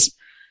practices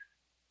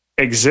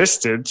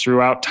existed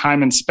throughout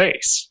time and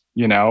space.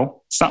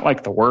 It's not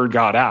like the word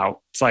got out.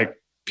 It's like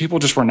people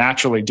just were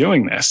naturally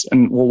doing this.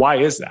 And well, why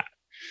is that?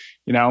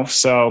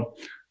 So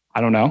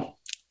I don't know.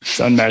 It's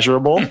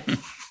unmeasurable,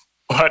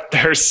 but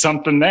there's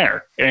something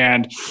there.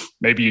 And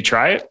maybe you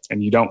try it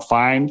and you don't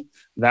find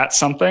that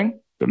something,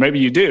 but maybe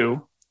you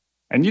do,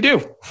 and you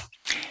do.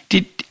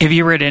 Have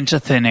you read Into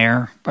Thin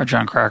Air by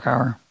Jon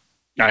Krakauer?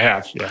 I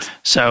have, yes.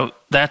 So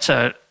that's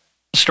a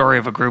story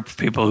of a group of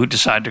people who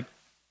decide to,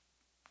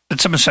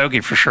 it's a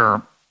Muskogee for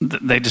sure.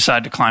 They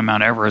decide to climb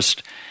Mount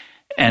Everest,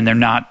 and they're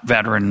not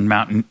veteran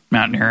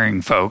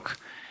mountaineering folk.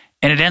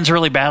 And it ends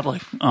really badly.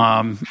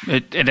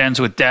 It ends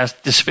with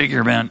death,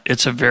 disfigurement.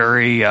 It's a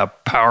very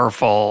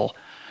powerful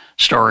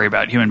story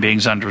about human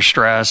beings under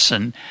stress.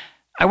 And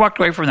I walked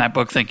away from that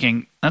book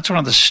thinking, that's one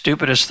of the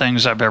stupidest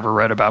things I've ever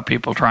read about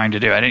people trying to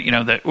do. I didn't,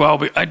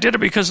 I did it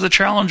because the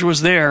challenge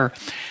was there.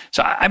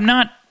 So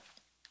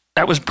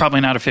that was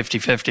probably not a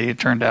 50-50. It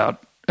turned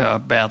out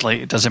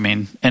badly. It doesn't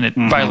mean, and it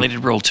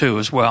violated Rule 2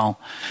 as well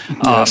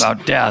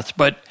about death.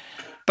 But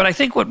I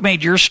think what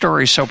made your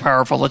story so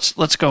powerful,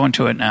 let's go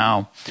into it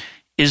now,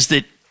 is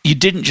that you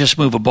didn't just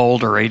move a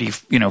boulder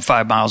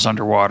 5 miles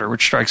underwater,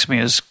 which strikes me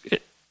as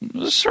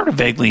sort of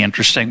vaguely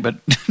interesting, but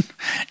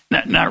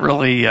not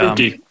really.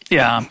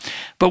 Yeah.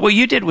 But what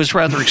you did was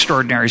rather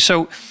extraordinary.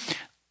 So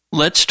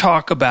let's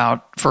talk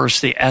about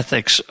first the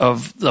ethics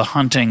of the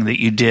hunting that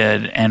you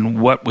did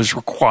and what was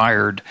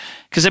required,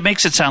 because it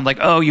makes it sound like,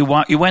 you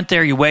went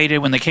there, you waited,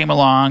 when they came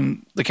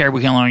along, the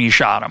caribou came along, you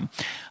shot them.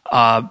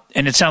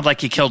 And it sounded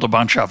like you killed a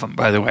bunch of them,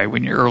 by the way,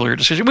 when your earlier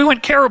decision. We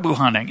went caribou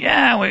hunting.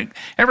 Yeah,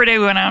 every day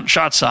we went out and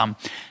shot some.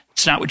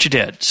 It's not what you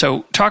did.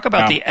 So talk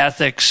about the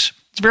ethics.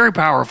 It's very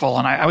powerful,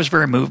 and I was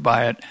very moved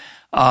by it.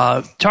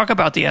 Talk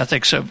about the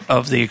ethics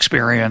of the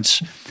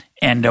experience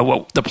and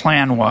what the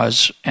plan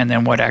was, and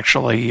then what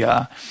actually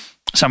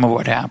some of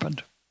what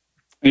happened.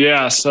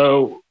 Yeah,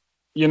 so,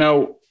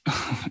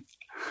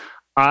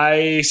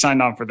 I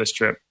signed on for this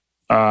trip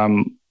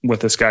with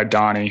this guy,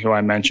 Donnie, who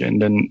I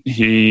mentioned, and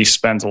he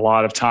spends a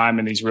lot of time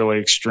in these really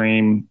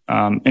extreme,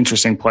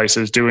 interesting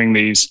places doing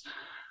these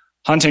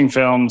hunting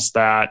films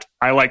that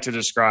I like to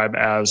describe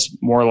as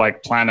more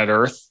like Planet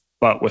Earth,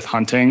 but with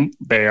hunting.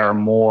 They are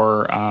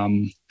more,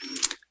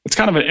 it's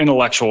kind of an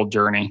intellectual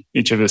journey,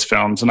 each of his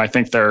films, and I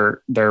think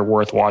they're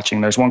worth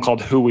watching. There's one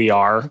called Who We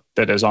Are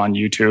that is on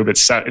YouTube.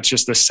 It's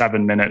just a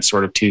 7-minute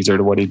sort of teaser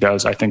to what he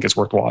does. I think it's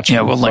worth watching.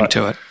 Yeah, we'll link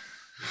to it.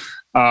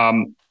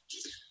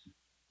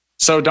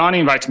 So Donnie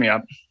invites me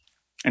up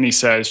and he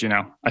says,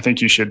 I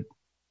think you should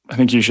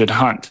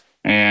hunt.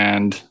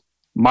 And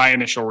my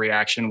initial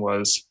reaction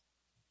was,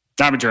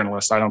 I'm a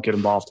journalist. I don't get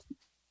involved,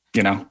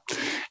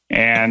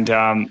 and,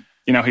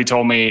 he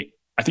told me,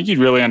 I think you'd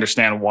really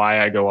understand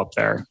why I go up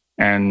there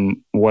and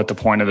what the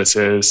point of this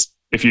is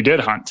if you did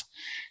hunt.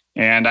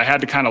 And I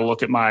had to kind of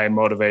look at my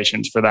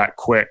motivations for that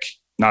quick,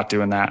 not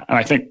doing that. And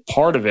I think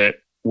part of it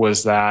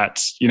was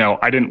that,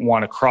 I didn't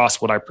want to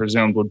cross what I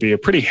presumed would be a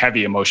pretty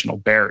heavy emotional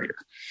barrier.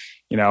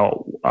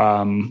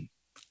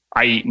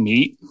 I eat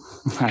meat.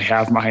 I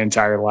have my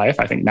entire life.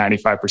 I think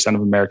 95%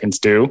 of Americans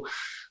do,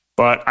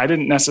 but I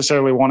didn't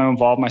necessarily want to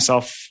involve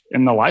myself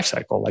in the life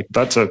cycle. Like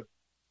that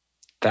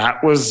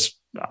was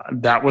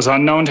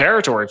unknown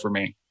territory for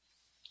me.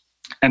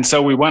 And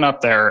so we went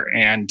up there,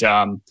 and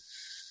I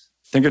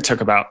think it took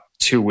about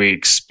 2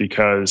 weeks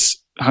because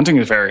hunting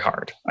is very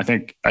hard. I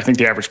think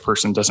the average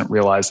person doesn't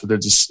realize that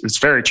it's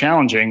very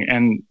challenging.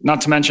 And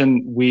not to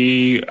mention,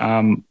 we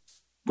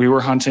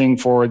were hunting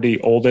for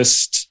the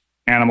oldest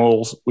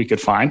animals we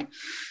could find.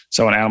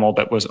 So an animal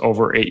that was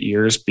over 8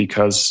 years,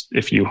 because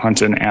if you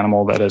hunt an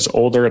animal that is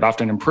older, it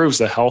often improves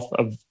the health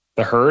of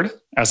the herd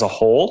as a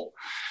whole.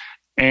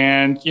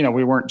 And,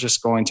 we weren't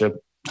just going to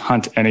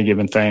hunt any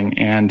given thing.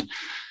 And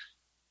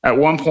at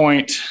one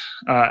point,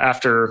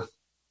 after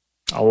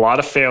a lot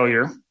of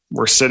failure,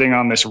 we're sitting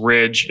on this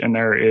ridge, and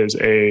there is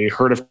a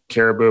herd of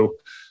caribou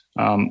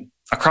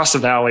across the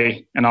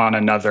valley and on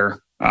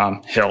another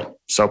hill.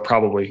 So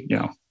probably,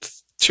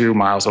 2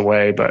 miles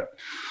away. But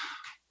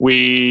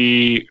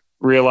we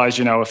realize,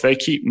 if they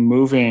keep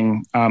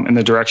moving in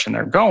the direction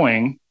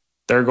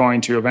they're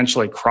going to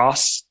eventually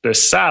cross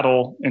this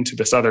saddle into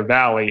this other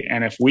valley.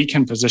 And if we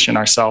can position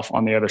ourselves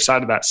on the other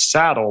side of that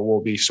saddle, we'll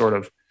be sort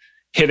of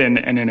hidden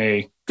and in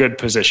a good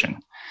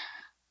position.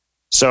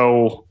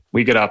 So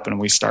we get up and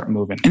we start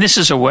moving. And this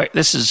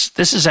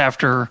is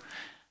after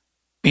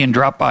being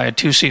dropped by a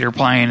 2-seater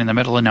plane in the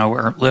middle of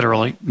nowhere,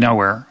 literally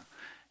nowhere,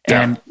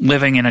 and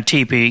living in a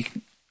teepee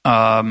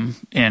in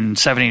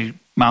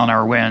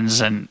 70-mile-an-hour winds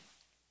and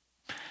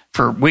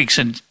for weeks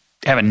and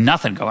having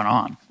nothing going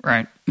on,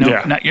 right?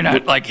 You're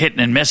not like hitting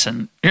and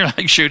missing. You're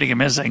like shooting and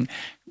missing.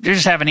 You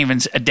just haven't even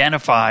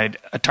identified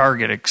a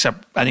target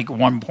except I think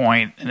one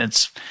point, and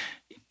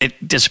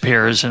it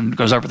disappears and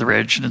goes over the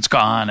ridge and it's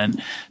gone.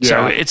 And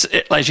so it's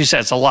like you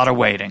said, it's a lot of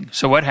waiting.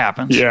 So what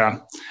happens? Yeah.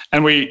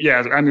 And we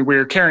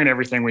were carrying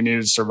everything we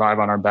needed to survive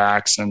on our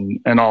backs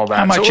and all that.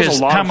 How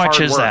much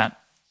is that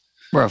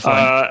roughly?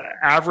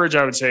 Average,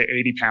 I would say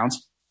 80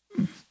 pounds.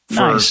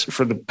 Nice.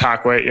 For the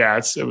pack weight. Yeah,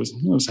 it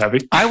was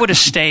heavy. I would have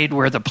stayed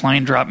where the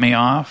plane dropped me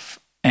off,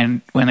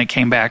 and when they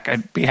came back,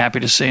 I'd be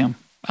happy to see them.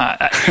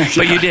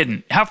 But you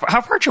didn't. How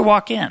far did you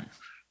walk in?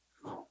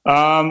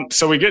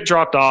 So we get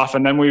dropped off,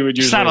 and then we would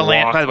usually It's not a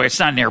land, by the way, it's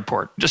not an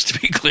airport, just to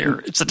be clear.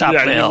 It's the top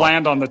of the hill. You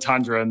land on the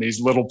tundra in these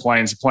little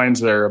planes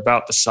that are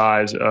about the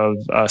size of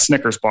a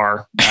Snickers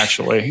bar,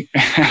 actually.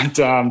 And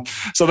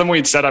so then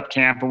we'd set up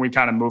camp, and we'd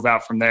kind of move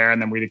out from there,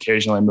 and then we'd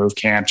occasionally move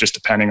camp, just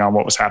depending on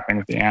what was happening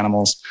with the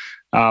animals.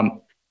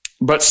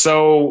 But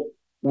so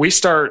we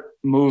start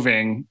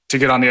moving to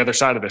get on the other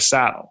side of the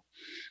saddle.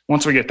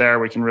 Once we get there,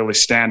 we can really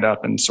stand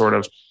up and sort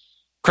of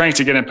crank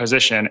to get in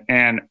position.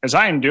 And as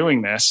I am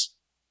doing this,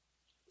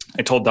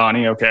 I told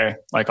Donnie, okay,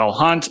 I'll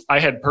hunt. I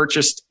had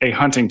purchased a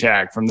hunting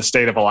tag from the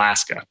state of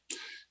Alaska.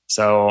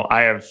 So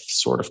I have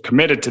sort of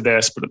committed to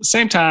this, but at the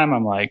same time,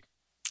 I'm like,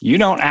 you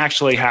don't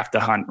actually have to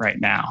hunt right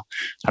now.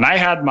 And I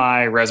had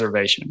my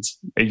reservations,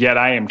 yet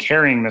I am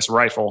carrying this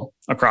rifle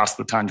across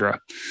the tundra.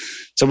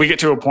 So we get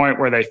to a point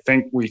where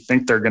we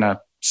think they're going to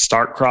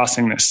start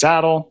crossing the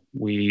saddle.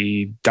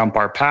 We dump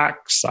our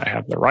packs. I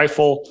have the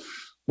rifle.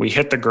 We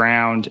hit the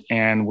ground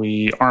and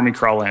we army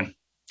crawl in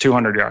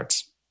 200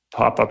 yards,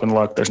 pop up and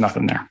look. There's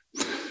nothing there.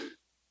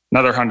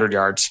 Another 100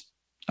 yards,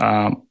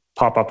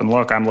 pop up and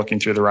look. I'm looking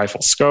through the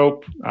rifle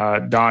scope.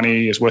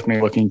 Donnie is with me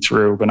looking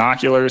through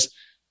binoculars.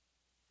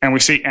 And we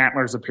see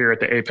antlers appear at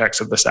the apex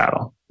of the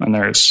saddle. And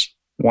there's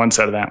one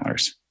set of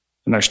antlers.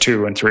 And there's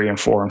 2 and 3 and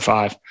 4 and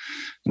 5.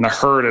 And the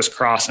herd is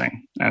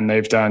crossing. And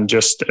they've done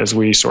just as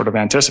we sort of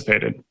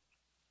anticipated.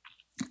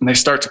 And they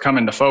start to come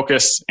into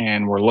focus,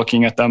 and we're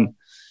looking at them.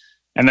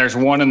 And there's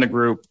one in the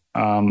group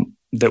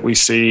that we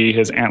see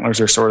his antlers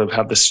are sort of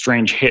have this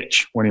strange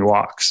hitch when he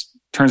walks.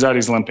 Turns out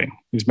he's limping.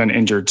 He's been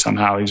injured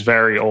somehow. He's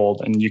very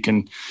old, and you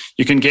can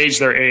gauge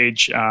their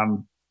age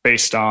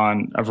based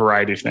on a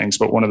variety of things.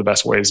 But one of the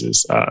best ways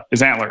is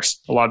antlers.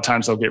 A lot of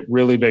times they'll get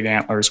really big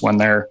antlers when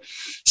they're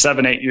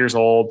 7, 8 years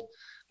old,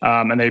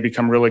 and they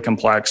become really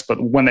complex. But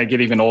when they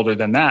get even older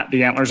than that,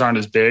 the antlers aren't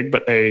as big,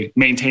 but they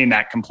maintain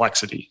that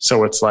complexity.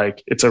 So it's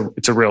like it's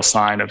a real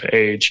sign of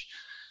age.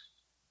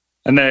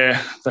 And the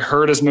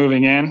herd is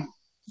moving in.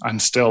 I'm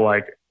still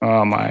like,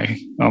 oh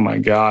my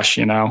gosh,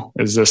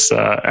 is this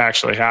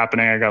actually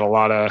happening? I got a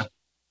lot of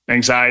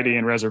anxiety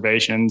and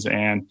reservations,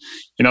 and,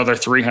 they're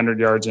 300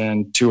 yards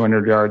in,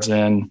 200 yards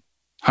in,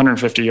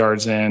 150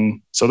 yards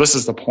in. So this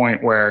is the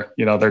point where,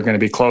 they're going to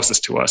be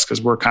closest to us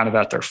because we're kind of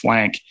at their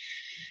flank.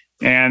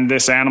 And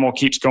this animal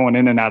keeps going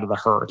in and out of the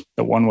herd,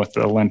 the one with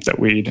the limp that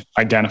we'd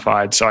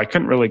identified. So I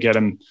couldn't really get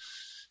him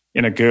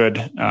in a good,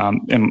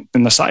 in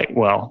the sight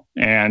well.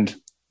 And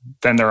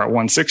then they're at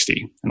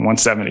 160 and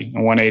 170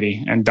 and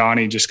 180. And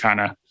Donnie just kind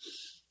of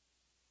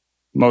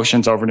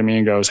motions over to me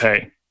and goes,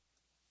 hey,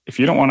 if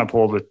you don't want to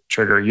pull the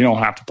trigger, you don't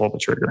have to pull the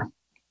trigger.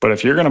 But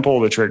if you're going to pull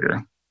the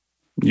trigger,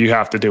 you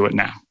have to do it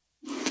now.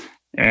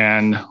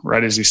 And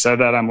right as he said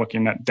that, I'm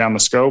looking down the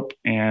scope,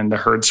 and the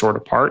herd sort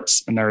of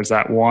parts. And there's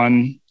that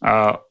one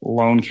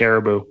lone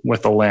caribou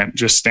with a limp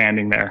just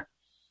standing there.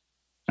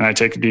 And I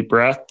take a deep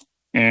breath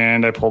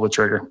and I pull the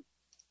trigger.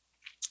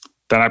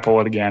 Then I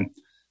pull it again.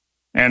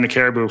 And the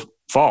caribou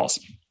falls.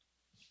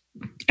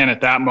 And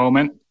at that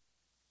moment,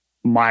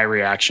 my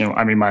reaction,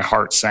 my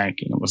heart sank,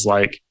 and it was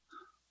like,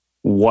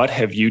 what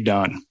have you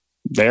done?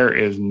 There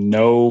is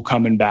no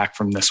coming back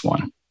from this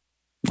one.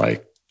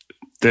 Like,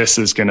 this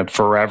is going to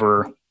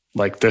forever,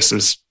 like, this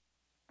is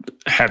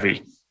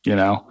heavy,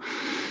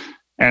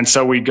 And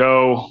so we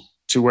go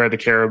to where the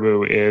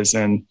caribou is,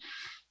 and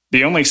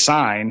the only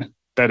sign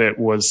that it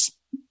was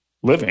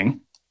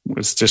living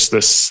was just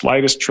the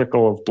slightest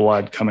trickle of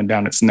blood coming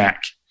down its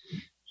neck.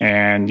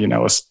 And,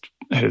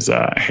 his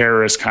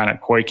hair is kind of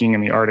quaking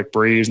in the Arctic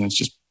breeze, and it's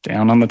just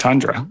down on the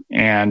tundra.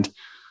 And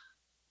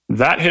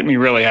that hit me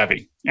really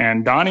heavy.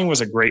 And Donnie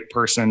was a great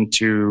person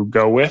to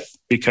go with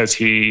because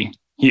he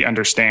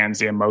understands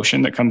the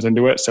emotion that comes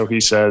into it. So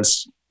he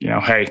says,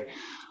 hey,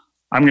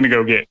 I'm going to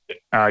go get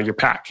your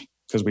pack,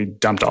 because we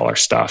dumped all our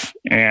stuff.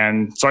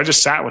 And so I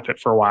just sat with it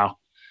for a while.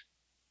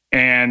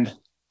 And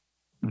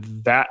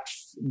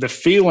the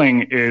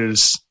feeling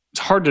is, it's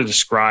hard to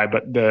describe,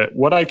 but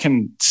what I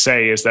can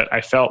say is that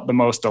I felt the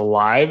most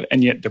alive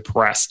and yet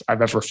depressed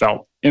I've ever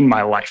felt in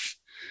my life.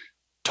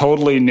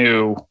 Totally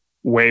new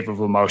wave of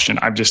emotion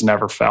I've just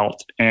never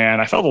felt.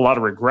 And I felt a lot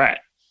of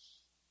regret.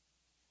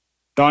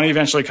 Donnie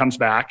eventually comes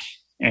back,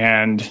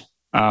 and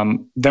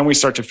then we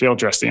start to field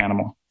dress the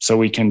animal so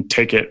we can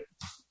take it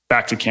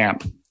back to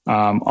camp,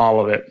 all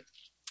of it.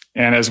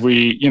 And as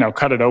we,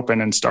 cut it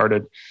open and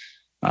started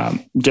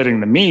getting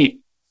the meat,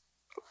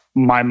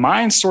 my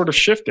mind sort of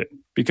shifted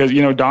because,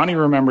 Donnie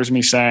remembers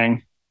me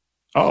saying,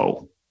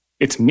 oh,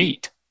 it's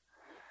meat,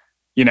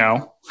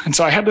 And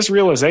so I had this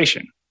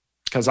realization,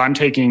 because I'm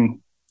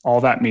taking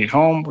all that meat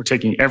home. We're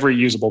taking every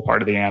usable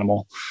part of the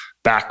animal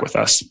back with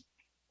us.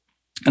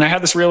 And I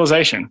had this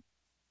realization.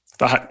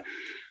 I thought,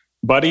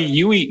 buddy,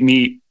 you eat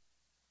meat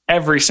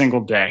every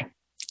single day,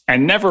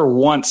 and never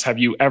once have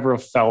you ever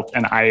felt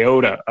an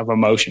iota of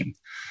emotion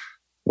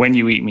when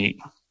you eat meat.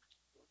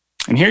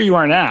 And here you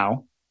are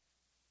now,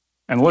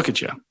 and look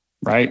at you,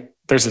 right?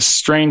 There's a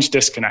strange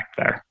disconnect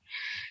there.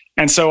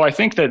 And so I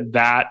think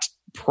that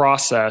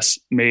process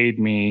made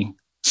me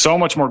so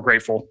much more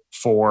grateful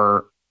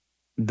for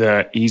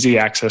the easy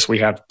access we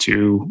have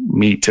to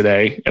meat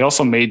today. It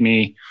also made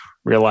me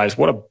realize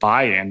what a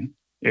buy-in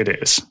it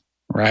is,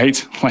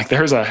 right? Like,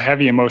 there's a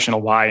heavy emotional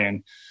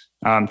buy-in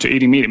to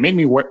eating meat. It made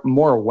me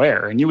more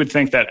aware. And you would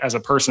think that as a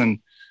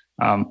person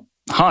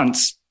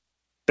hunts,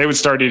 they would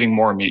start eating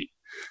more meat.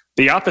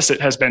 The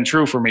opposite has been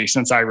true for me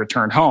since I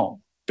returned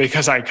home,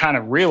 because I kind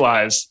of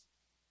realized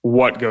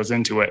what goes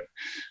into it.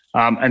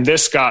 And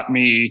this got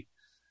me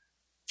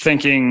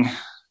thinking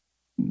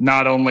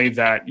not only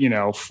that,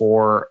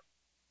 for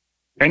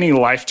any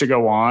life to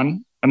go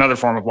on, another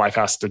form of life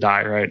has to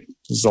die, right?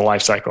 This is the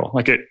life cycle.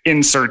 Like, it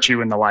inserts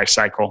you in the life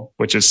cycle,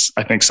 which is,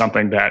 I think,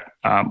 something that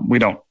we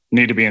don't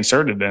need to be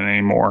inserted in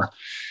anymore.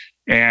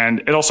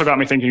 And it also got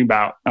me thinking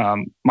about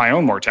my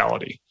own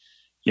mortality,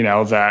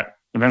 that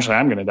eventually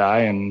I'm going to die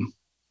and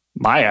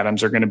my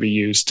atoms are going to be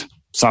used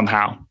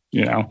somehow,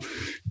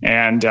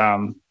 and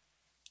I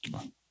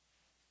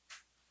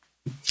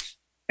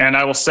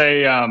will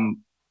say,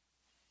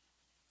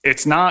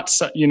 it's not,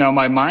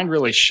 my mind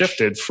really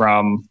shifted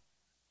from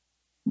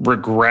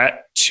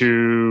regret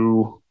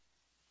to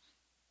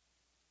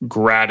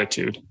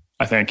gratitude,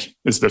 I think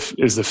is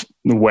the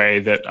way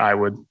that I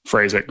would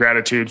phrase it.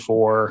 Gratitude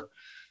for,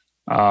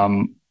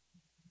 that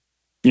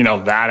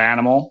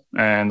animal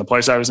and the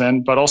place I was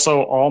in, but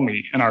also all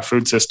meat in our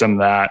food system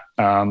that,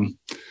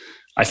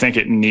 I think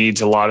it needs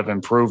a lot of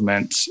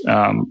improvement,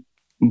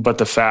 But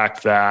the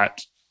fact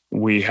that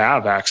we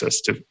have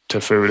access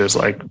to food is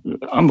like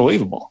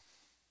unbelievable.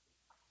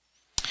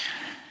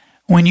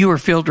 When you were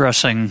field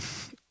dressing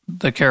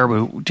the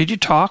caribou, did you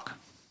talk?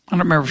 I don't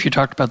remember if you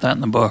talked about that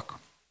in the book.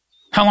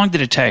 How long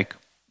did it take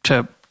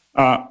to?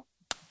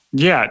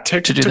 It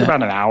took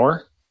about an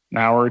hour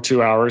or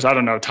 2 hours. I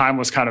don't know. Time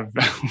was kind of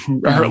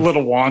a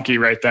little wonky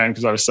right then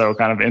because I was so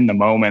kind of in the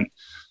moment.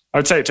 I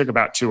would say it took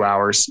about 2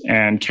 hours,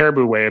 and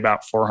caribou weigh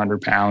about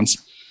 400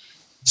 pounds.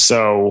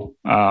 So,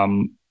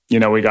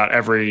 we got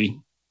every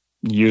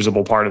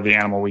usable part of the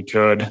animal we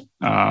could.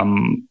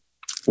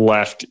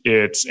 Left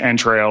its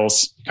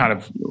entrails,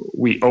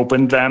 we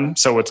opened them.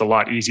 So it's a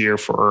lot easier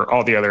for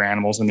all the other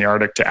animals in the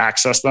Arctic to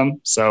access them.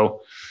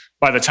 So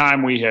by the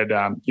time we had,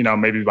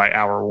 maybe by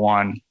hour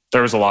one,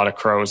 there was a lot of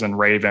crows and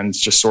ravens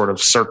just sort of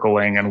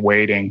circling and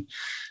waiting.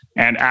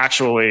 And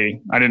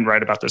actually, I didn't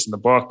write about this in the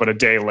book, but a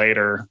day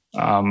later,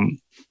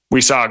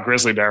 we saw a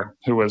grizzly bear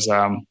who was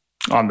on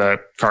the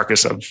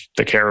carcass of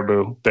the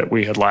caribou that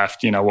we had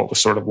left, what was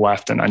sort of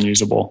left and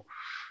unusable.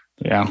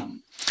 Yeah.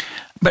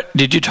 But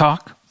did you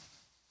talk?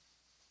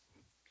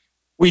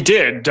 We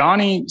did.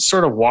 Donnie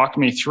sort of walked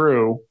me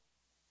through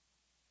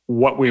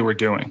what we were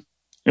doing.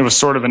 It was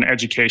sort of an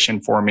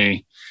education for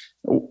me,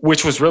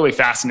 which was really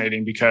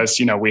fascinating because,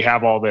 we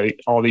have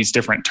all these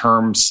different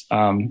terms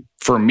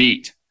for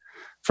meat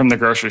from the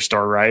grocery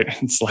store, right?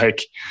 It's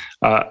like,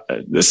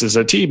 this is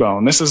a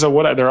T-bone. This is a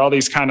what? There are all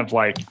these kind of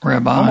like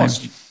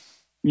ribeye.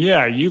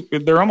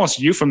 They're almost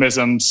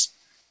euphemisms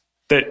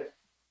that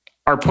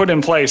are put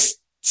in place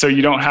so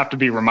you don't have to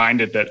be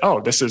reminded that, oh,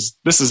 this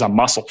is a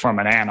muscle from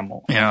an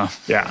animal. Yeah.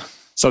 Yeah.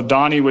 So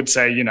Donnie would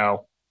say,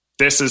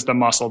 this is the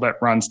muscle that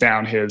runs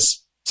down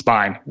his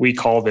spine. We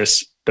call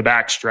this the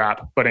back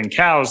strap, but in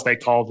cows, they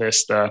call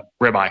this the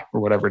ribeye or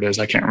whatever it is.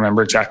 I can't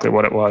remember exactly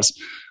what it was.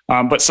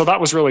 But so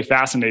that was really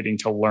fascinating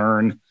to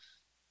learn.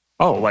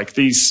 Oh, like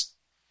these,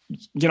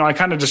 I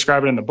kind of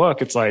describe it in the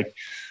book. It's like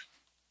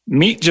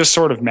meat just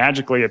sort of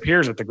magically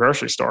appears at the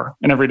grocery store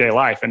in everyday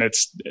life. And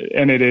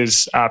it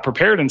is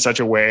prepared in such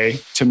a way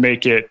to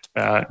make it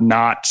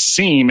not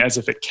seem as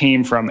if it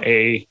came from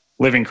a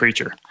living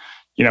creature.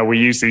 We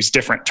use these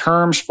different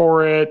terms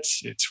for it.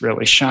 It's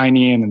really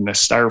shiny and in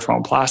this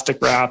styrofoam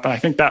plastic wrap. And I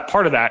think that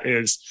part of that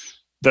is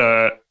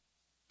to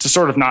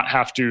sort of not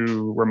have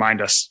to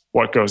remind us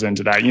what goes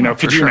into that.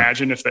 Could you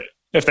imagine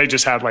if they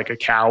just had like a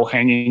cow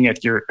hanging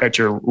at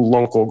your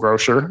local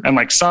grocer, and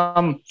like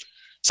some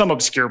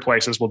obscure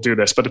places will do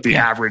this, but at the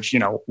average,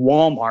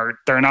 Walmart,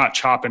 they're not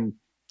chopping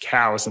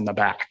cows in the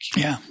back.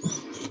 Yeah.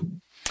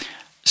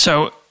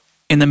 So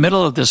in the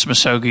middle of this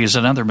misogi is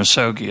another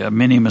misogi, a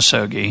mini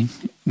misogi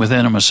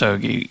within a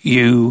misogi.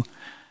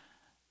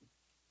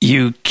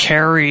 You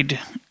carried,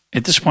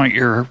 at this point,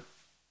 you're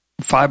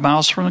 5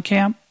 miles from the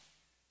camp,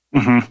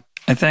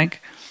 I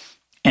think.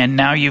 And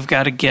now you've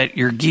got to get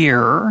your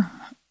gear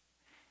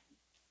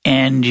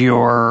and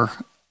your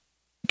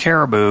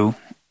caribou.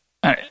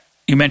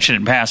 You mentioned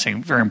in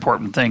passing, very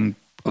important thing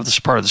of this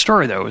part of the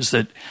story, though, is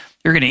that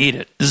you're going to eat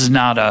it. This is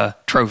not a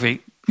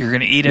trophy. You're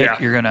going to eat it.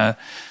 Yeah. You're going to,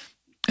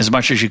 as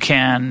much as you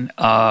can.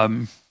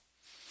 And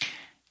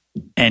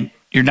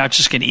you're not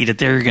just going to eat it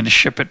there. You're going to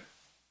ship it,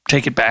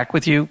 take it back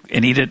with you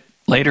and eat it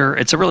later.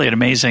 It's really an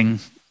amazing,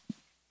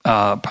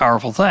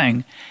 powerful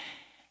thing.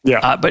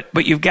 Yeah.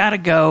 But you've got to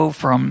go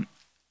from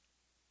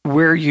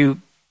where the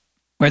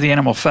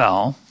animal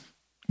fell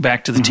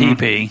back to the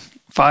teepee,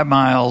 5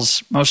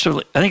 miles, most of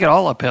it, I think it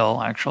all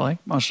uphill, actually,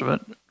 most of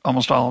it,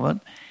 almost all of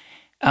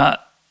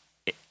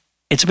it.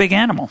 It's a big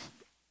animal.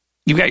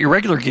 You've got your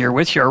regular gear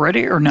with you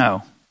already or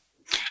no?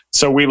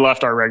 So we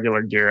left our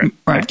regular gear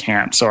at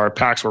camp. So our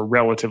packs were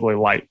relatively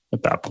light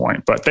at that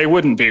point, but they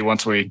wouldn't be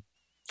once we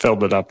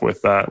filled it up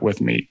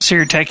with meat. So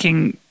you're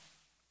taking,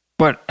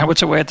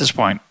 what's it weigh at this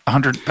point?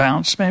 100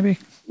 pounds maybe?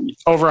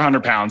 Over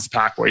 100 pounds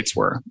pack weights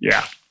were,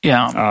 yeah.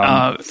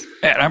 Yeah.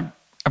 And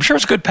I'm sure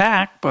it's a good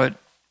pack, but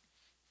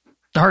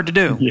hard to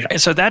do. Yeah.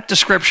 So that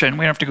description,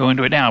 we don't have to go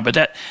into it now,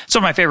 but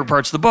some of my favorite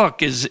parts of the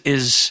book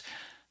is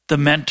the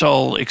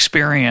mental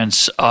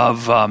experience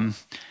of,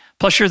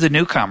 plus you're the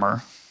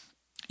newcomer.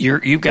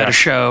 You've got to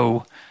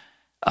show,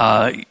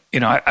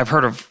 I've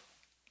heard of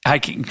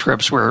hiking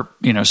trips where,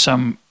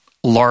 some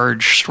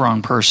large,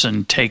 strong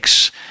person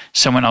takes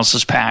someone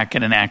else's pack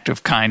in an act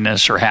of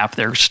kindness or half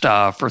their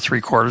stuff or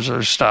 3/4 of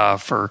their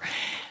stuff, or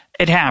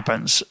it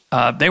happens.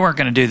 They weren't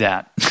going to do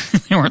that.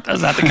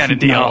 That's not the kind of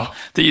deal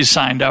that you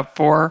signed up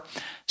for.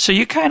 So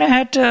you kind of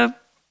had to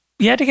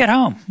get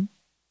home.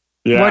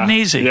 Yeah. It wasn't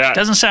easy. Yeah. It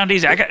doesn't sound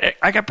easy.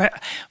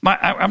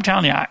 I'm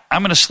telling you,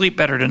 I'm going to sleep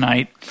better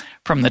tonight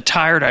from the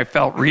tired I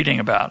felt reading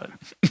about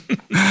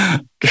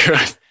it.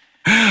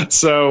 Good.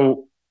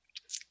 So,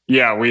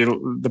 yeah,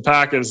 the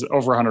pack is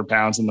over 100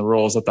 pounds, and the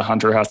rule is that the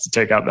hunter has to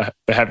take out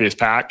the heaviest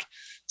pack.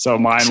 So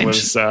mine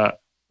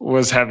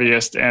was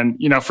heaviest. And,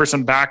 for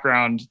some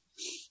background,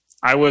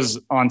 I was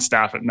on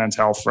staff at Men's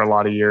Health for a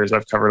lot of years.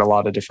 I've covered a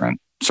lot of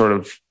different sort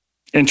of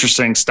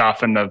interesting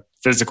stuff in the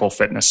physical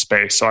fitness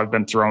space. So I've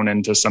been thrown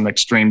into some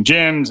extreme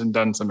gyms and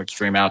done some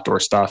extreme outdoor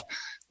stuff.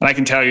 And I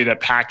can tell you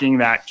that packing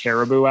that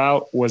caribou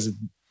out was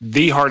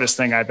the hardest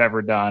thing I've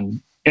ever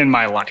done in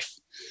my life.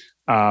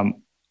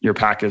 Your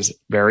pack is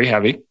very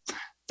heavy.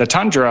 The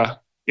tundra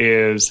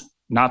is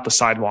not the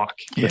sidewalk.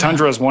 Yeah. The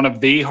tundra is one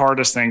of the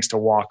hardest things to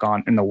walk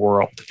on in the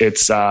world.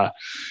 It's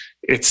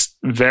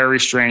very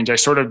strange. I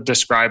sort of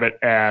describe it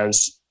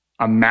as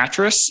a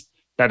mattress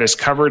that is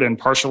covered in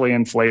partially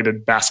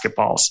inflated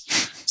basketballs.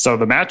 So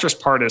the mattress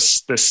part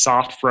is this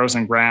soft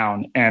frozen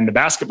ground, and the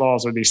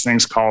basketballs are these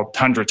things called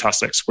tundra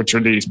tussocks, which are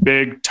these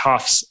big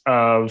tufts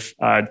of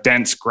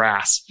dense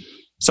grass.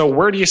 So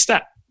where do you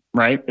step,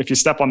 right? If you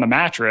step on the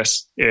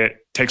mattress, it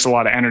takes a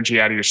lot of energy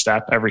out of your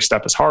step. Every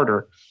step is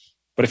harder.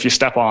 But if you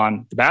step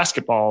on the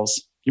basketballs,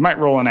 you might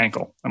roll an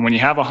ankle. And when you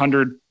have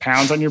 100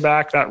 pounds on your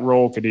back, that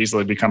roll could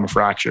easily become a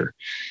fracture.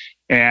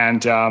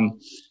 And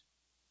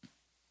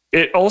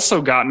it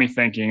also got me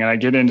thinking, and I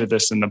get into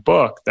this in the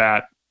book,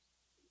 that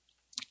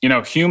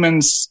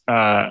humans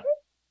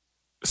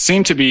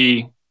seem to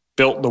be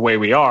built the way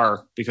we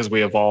are because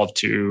we evolved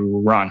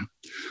to run.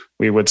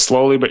 We would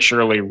slowly but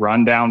surely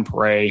run down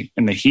prey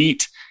in the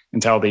heat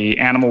until the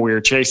animal we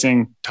were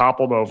chasing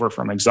toppled over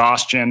from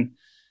exhaustion.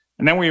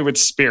 And then we would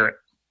spear it.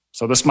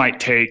 So this might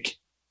take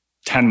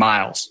 10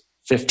 miles,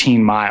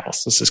 15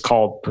 miles. This is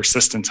called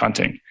persistence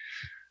hunting.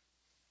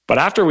 But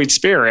after we'd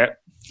spear it,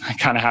 I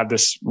kind of had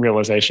this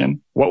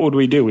realization, what would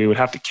we do? We would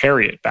have to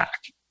carry it back,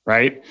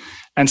 right?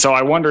 And so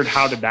I wondered,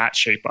 how did that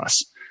shape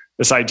us?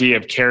 This idea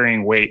of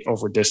carrying weight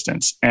over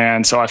distance.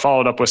 And so I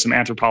followed up with some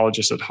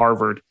anthropologists at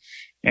Harvard,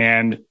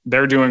 and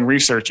they're doing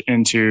research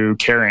into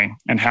carrying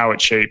and how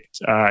it shaped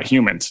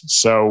humans.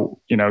 So,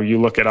 you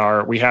look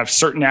at we have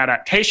certain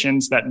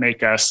adaptations that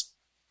make us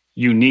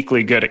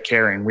uniquely good at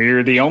carrying.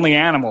 We're the only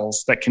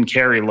animals that can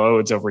carry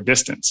loads over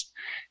distance.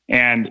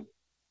 And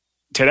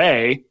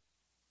today,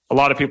 a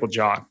lot of people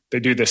jog. They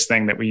do this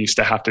thing that we used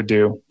to have to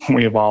do when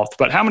we evolved.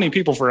 But how many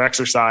people for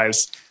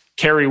exercise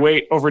carry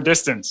weight over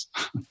distance?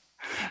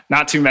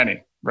 Not too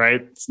many,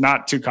 right? It's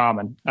not too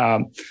common.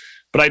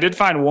 But I did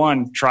find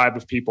one tribe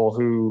of people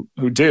who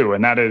do,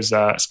 and that is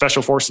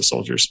special forces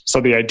soldiers.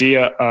 So the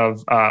idea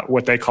of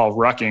what they call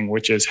rucking,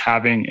 which is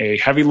having a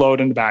heavy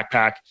load in the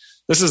backpack.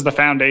 This is the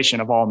foundation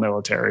of all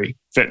military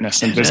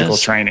fitness and physical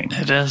training.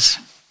 It is.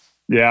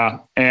 Yeah.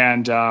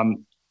 And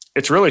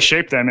it's really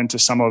shaped them into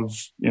some of,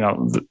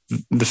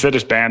 the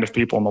fittest band of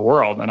people in the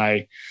world. And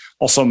I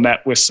also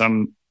met with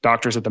some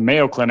doctors at the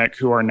Mayo Clinic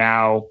who are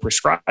now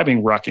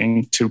prescribing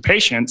rucking to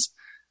patients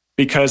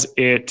because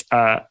it,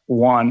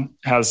 one,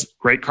 has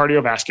great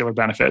cardiovascular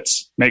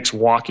benefits, makes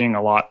walking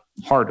a lot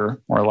harder,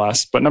 more or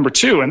less. But number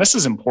two, and this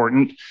is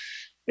important,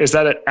 is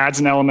that it adds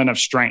an element of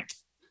strength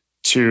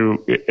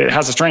it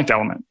has a strength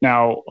element.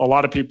 Now, a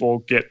lot of people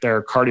get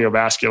their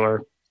cardiovascular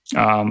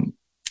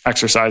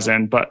exercise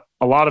in, but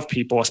a lot of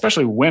people,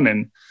 especially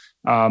women,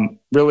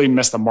 really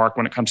miss the mark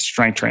when it comes to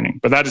strength training.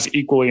 But that is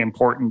equally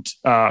important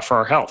for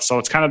our health. So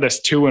it's kind of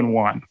this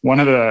 2-in-1. One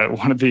of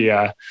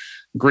the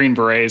Green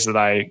Berets that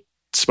I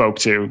spoke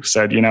to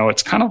said,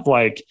 it's kind of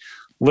like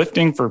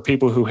lifting for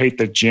people who hate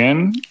the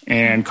gym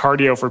and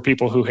cardio for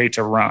people who hate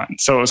to run.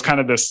 So it was kind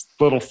of this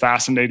little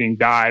fascinating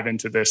dive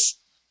into this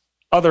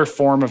other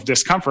form of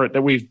discomfort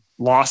that we've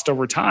lost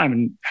over time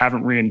and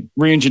haven't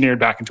re-engineered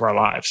back into our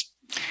lives.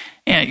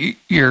 Yeah,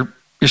 your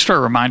story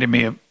reminded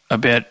me a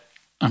bit.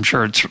 I'm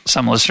sure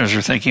some listeners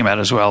are thinking about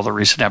as well, the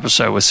recent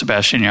episode with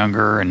Sebastian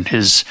Junger and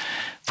his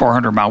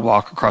 400-mile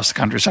walk across the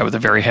countryside with a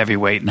very heavy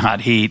weight and hot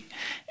heat.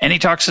 And he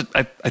talks,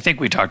 I think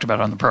we talked about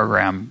on the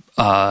program,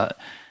 our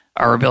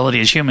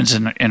ability as humans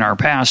in our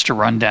past to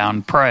run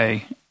down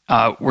prey.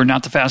 We're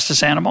not the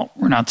fastest animal.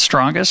 We're not the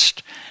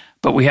strongest.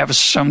 But we have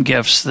some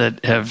gifts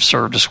that have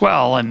served us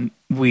well, and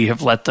we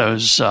have let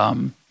those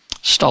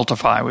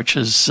stultify, which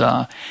is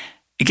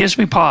it gives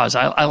me pause.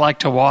 I like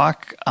to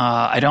walk.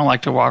 I don't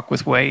like to walk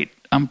with weight.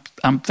 I'm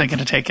thinking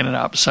of taking it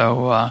up,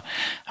 so I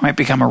might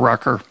become a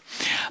rucker.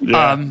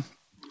 Yeah.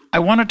 I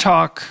want to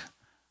talk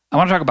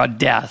about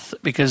death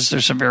because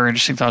there's some very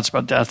interesting thoughts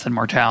about death and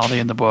mortality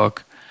in the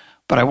book.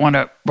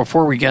 But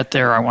before we get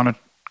there, I want to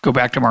go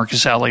back to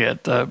Marcus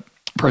Elliott, the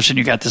person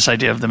you got this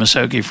idea of the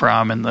Misogi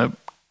from, and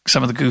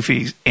some of the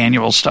goofy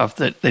annual stuff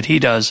that he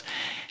does.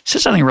 He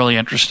said something really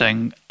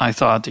interesting, I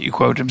thought, that you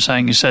quote him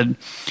saying. He said,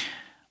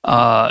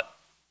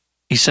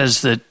 he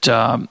says that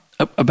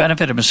a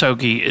benefit of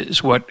Misogi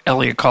is what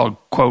Elliott called,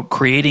 quote,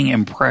 creating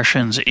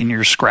impressions in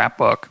your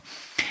scrapbook.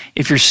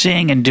 If you're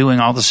seeing and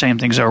doing all the same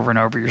things over and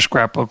over, your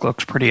scrapbook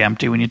looks pretty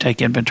empty when you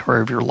take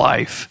inventory of your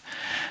life.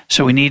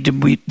 So we need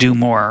to do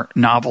more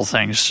novel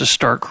things to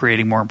start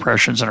creating more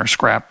impressions in our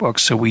scrapbook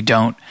so we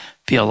don't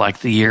feel like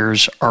the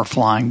years are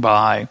flying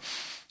by.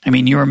 I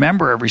mean, you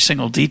remember every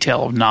single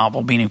detail of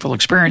novel, meaningful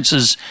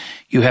experiences.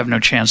 You have no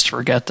chance to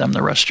forget them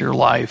the rest of your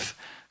life,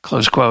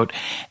 close quote.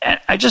 And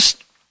I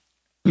just,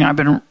 I've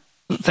been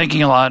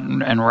thinking a lot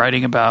and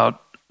writing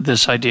about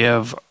this idea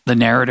of the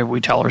narrative we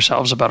tell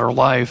ourselves about our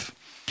life.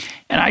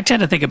 And I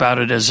tend to think about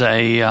it as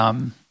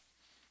the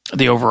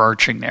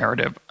overarching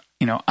narrative.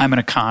 I'm an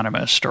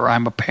economist, or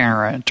I'm a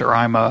parent, or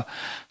I'm a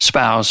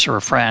spouse or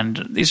a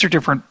friend. These are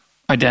different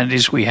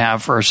identities we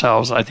have for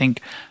ourselves, I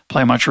think,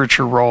 play a much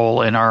richer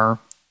role in our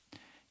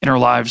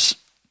lives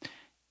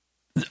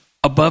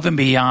above and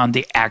beyond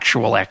the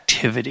actual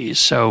activities.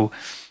 So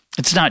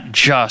it's not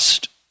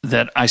just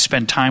that I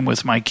spend time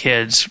with my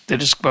kids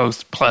that is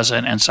both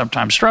pleasant and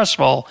sometimes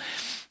stressful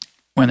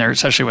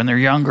especially when they're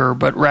younger,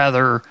 but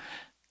rather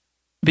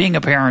being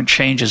a parent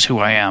changes who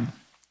I am.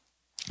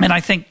 And I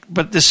think,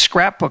 but this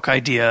scrapbook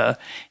idea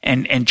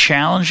and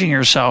challenging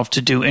yourself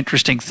to do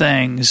interesting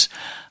things,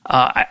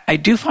 I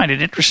do find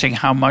it interesting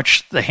how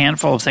much the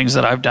handful of things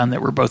that I've done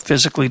that were both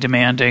physically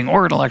demanding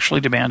or intellectually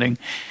demanding,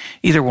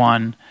 either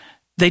one,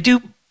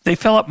 they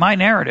fill up my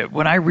narrative.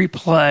 When I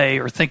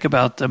replay or think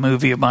about the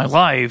movie of my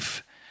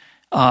life,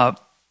 they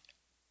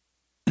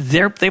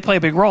play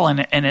a big role.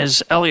 And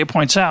as Elliot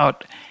points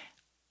out,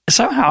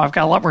 somehow I've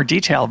got a lot more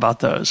detail about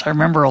those. I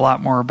remember a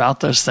lot more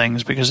about those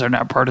things because they're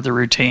not part of the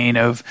routine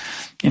of,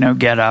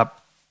 get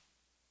up,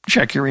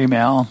 check your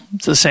email.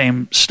 It's the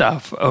same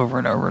stuff over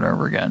and over and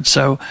over again.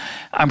 So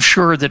I'm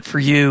sure that for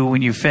you,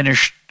 when you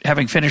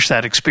having finished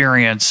that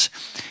experience,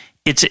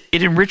 it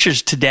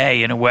enriches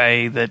today in a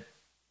way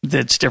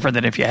that's different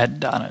than if you hadn't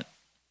done it.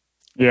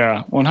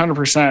 Yeah,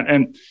 100%.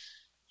 And,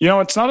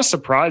 it's not a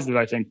surprise that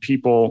I think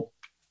people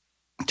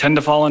tend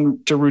to fall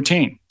into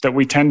routine, that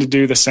we tend to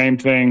do the same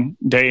thing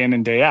day in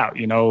and day out.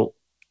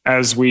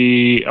 As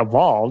we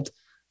evolved,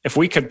 if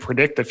we could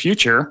predict the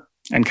future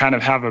and kind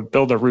of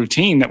build a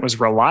routine that was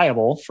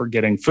reliable for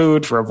getting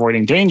food, for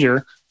avoiding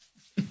danger,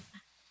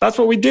 that's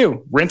what we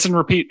do. Rinse and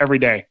repeat every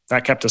day.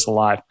 That kept us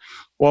alive.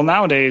 Well,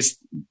 nowadays,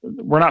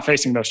 we're not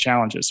facing those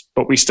challenges,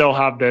 but we still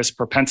have this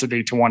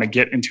propensity to want to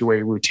get into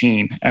a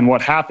routine. And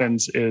what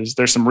happens is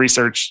there's some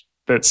research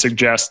that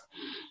suggests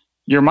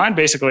your mind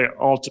basically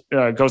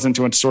goes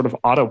into a sort of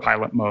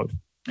autopilot mode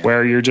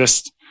where you're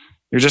just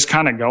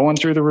kind of going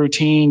through the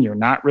routine. You're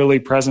not really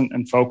present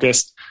and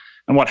focused.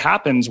 And what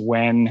happens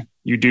when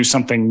you do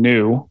something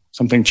new,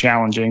 something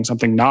challenging,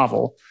 something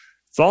novel,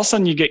 so all of a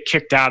sudden you get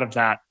kicked out of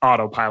that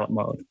autopilot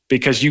mode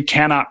because you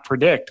cannot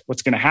predict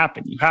what's going to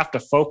happen. You have to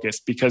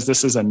focus because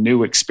this is a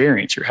new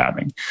experience you're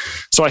having.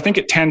 So I think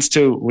it tends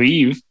to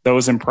leave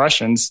those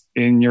impressions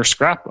in your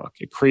scrapbook.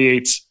 It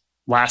creates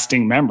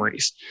lasting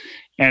memories.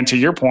 And to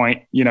your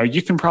point,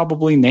 you can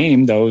probably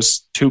name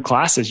those 2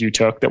 classes you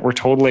took that were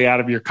totally out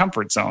of your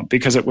comfort zone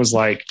because it was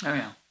like, oh,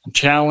 yeah, I'm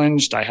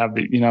challenged. I have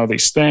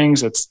these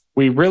things.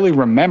 We really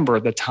remember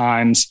the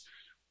times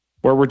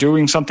where we're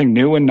doing something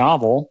new and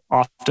novel,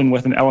 often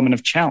with an element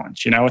of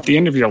challenge. At the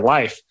end of your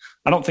life,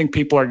 I don't think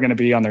people are going to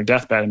be on their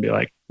deathbed and be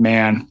like,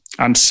 man,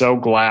 I'm so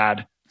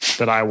glad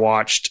that I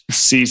watched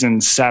season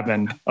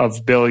 7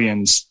 of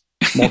Billions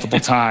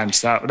multiple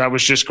times. That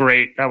was just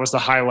great. That was the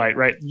highlight,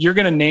 right? You're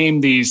going to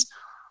name these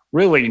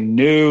really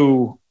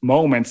new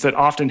moments that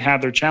often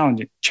have their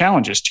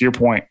challenges, to your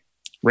point,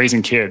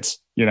 raising kids,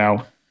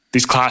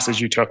 these classes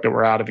you took that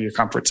were out of your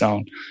comfort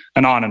zone,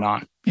 and on and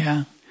on.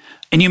 Yeah.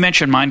 And you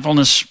mentioned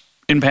mindfulness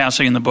in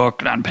passing in the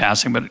book, not in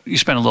passing, but you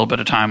spent a little bit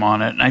of time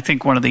on it. And I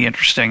think one of the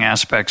interesting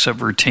aspects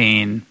of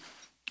routine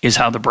is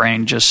how the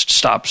brain just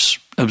stops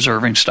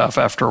observing stuff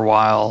after a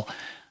while.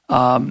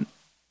 You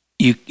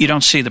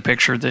don't see the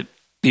picture that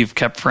you've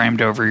kept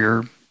framed over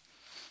your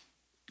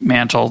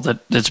mantle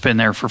that's been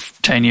there for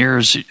 10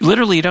 years.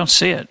 Literally, you don't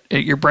see it.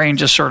 Your brain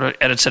just sort of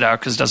edits it out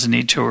because it doesn't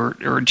need to,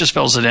 or it just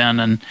fills it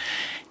in,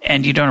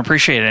 and you don't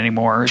appreciate it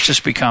anymore. It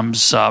just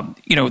becomes,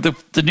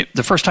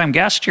 the first time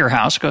guest to your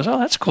house goes, oh,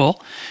 that's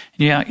cool.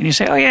 And you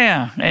say, oh,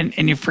 yeah.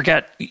 And you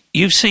forget,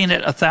 you've seen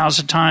it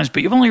 1,000 times,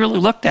 but you've only really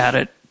looked at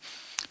it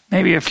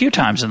maybe a few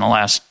times in the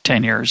last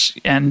 10 years.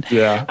 And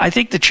yeah. I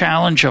think the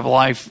challenge of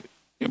life,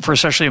 for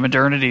especially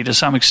modernity to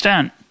some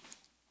extent,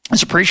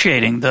 is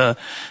appreciating the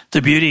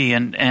beauty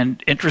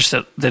and interest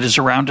that is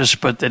around us,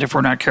 but that if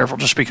we're not careful,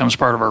 just becomes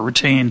part of our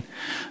routine.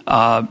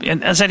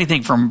 And as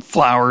anything from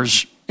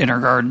flowers in our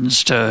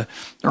gardens or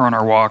on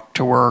our walk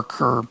to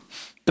work, or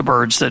the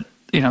birds that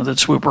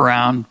swoop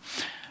around,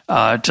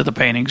 to the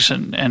paintings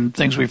and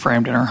things we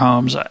framed in our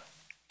homes.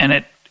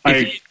 And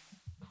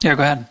yeah,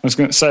 go ahead. I was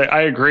going to say,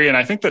 I agree. And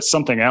I think that's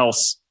something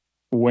else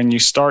when you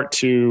start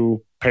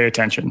to pay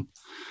attention,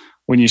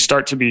 when you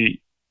start to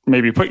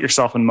maybe put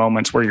yourself in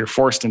moments where you're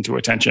forced into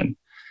attention,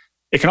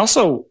 it can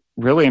also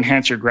really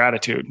enhance your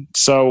gratitude.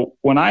 So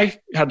when I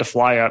had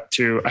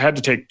to I had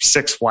to take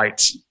 6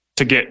 flights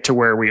to get to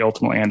where we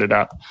ultimately ended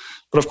up.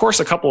 But of course,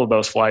 a couple of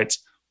those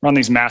flights were on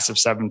these massive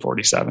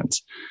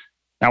 747s.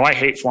 Now, I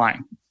hate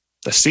flying.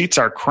 The seats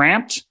are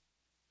cramped.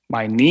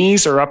 My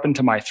knees are up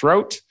into my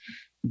throat.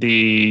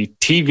 The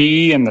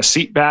TV and the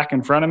seat back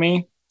in front of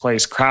me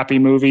plays crappy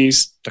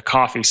movies. The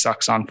coffee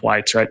sucks on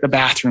flights, right? The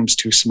bathroom's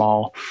too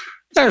small.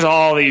 There's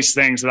all these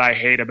things that I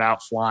hate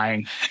about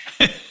flying.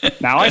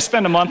 Now, I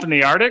spend a month in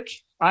the Arctic.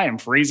 I am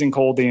freezing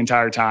cold the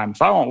entire time.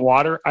 If I want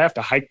water, I have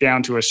to hike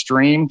down to a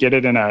stream, get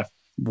it in a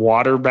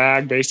water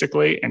bag,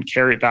 basically, and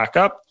carry it back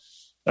up.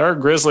 There are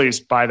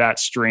grizzlies by that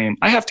stream.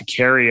 I have to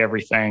carry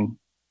everything.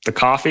 The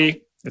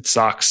coffee, it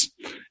sucks.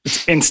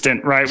 It's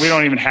instant, right? We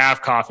don't even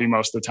have coffee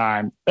most of the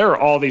time. There are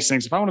all these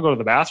things. If I want to go to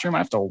the bathroom, I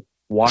have to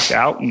walk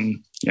out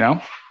and,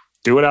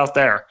 do it out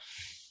there.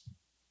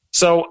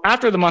 So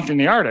after the month in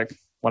the Arctic,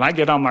 when I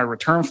get on my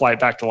return flight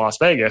back to Las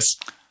Vegas,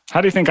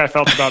 how do you think I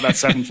felt about that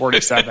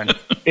 747?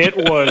 It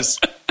was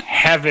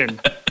heaven.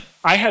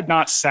 I had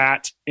not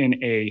sat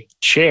in a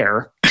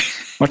chair,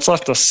 much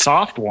less a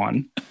soft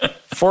one,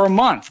 for a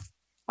month.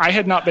 I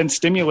had not been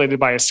stimulated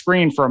by a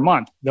screen for a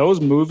month.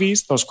 Those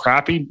movies, those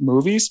crappy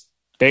movies,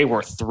 they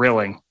were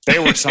thrilling. They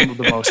were some of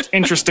the most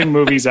interesting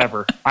movies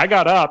ever. I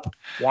got up,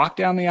 walked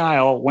down the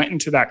aisle, went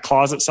into that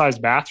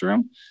closet-sized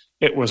bathroom.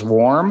 It was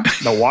warm.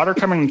 The water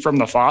coming from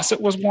the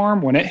faucet was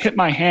warm. When it hit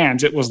my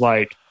hands, it was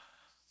like,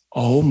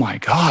 oh my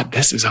God,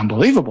 this is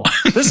unbelievable.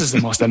 This is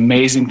the most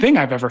amazing thing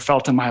I've ever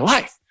felt in my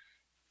life.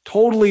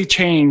 Totally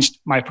changed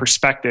my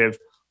perspective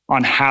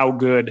on how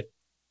good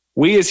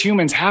we as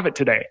humans have it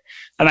today.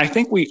 And I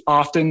think we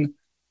often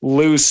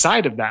lose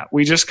sight of that.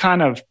 We just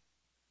kind of,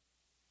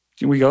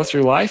 we go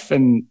through life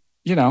and,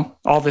 you know,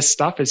 all this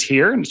stuff is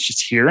here and it's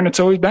just here and it's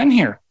always been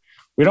here.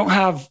 We don't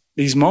have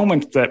these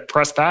moments that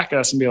press back at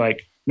us and be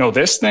like, no,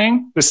 this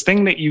thing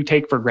that you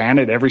take for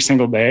granted every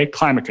single day,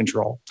 climate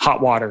control,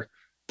 hot water,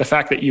 the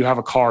fact that you have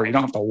a car, you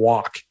don't have to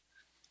walk,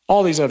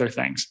 all these other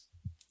things,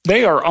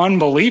 they are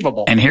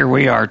unbelievable. And here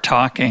we are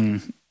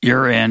talking,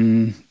 you're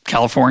in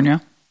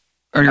California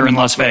or you're in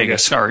Las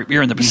Vegas. Sorry,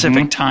 you're in the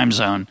Pacific time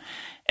zone.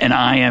 And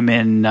I am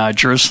in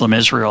Jerusalem,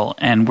 Israel.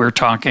 And we're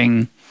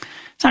talking,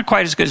 it's not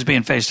quite as good as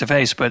being face to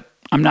face, but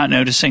I'm not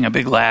noticing a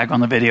big lag on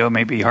the video. It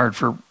may be hard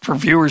for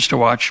viewers to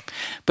watch,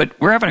 but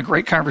we're having a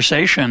great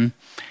conversation.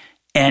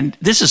 And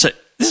this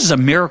is a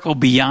miracle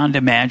beyond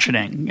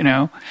imagining, you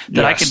know,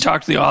 that I can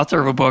talk to the author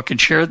of a book and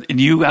share,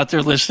 and you out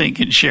there listening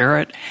can share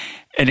it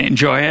and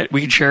enjoy it. We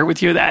can share it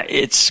with you. That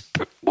it's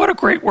what a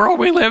great world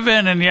we live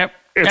in. And yet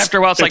after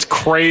a while, it's like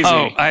crazy.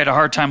 Oh, I had a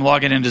hard time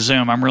logging into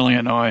Zoom. I'm really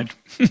annoyed.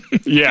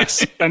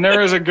 Yes. And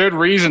there is a good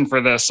reason for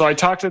this. So I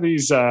talked to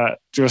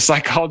to a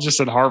psychologist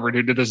at Harvard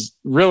who did this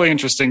really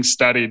interesting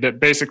study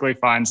that basically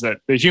finds that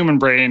the human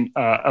brain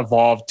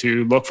evolved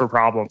to look for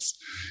problems.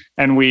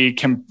 And we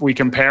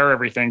compare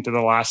everything to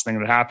the last thing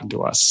that happened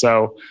to us.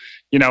 So,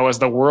 you know, as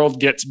the world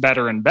gets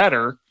better and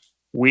better,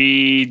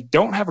 we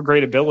don't have a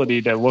great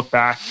ability to look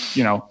back,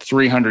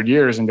 300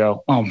 years and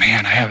go, oh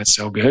man, I have it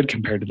so good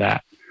compared to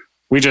that.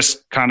 We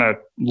just kind of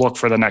look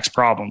for the next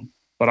problem,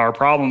 but our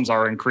problems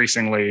are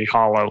increasingly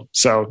hollow.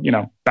 So,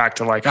 back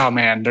to like, oh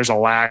man, there's a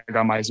lag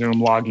on my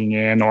Zoom logging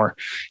in, or,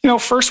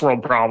 first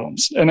world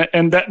problems.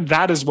 And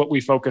that is what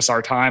we focus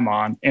our time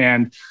on.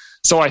 And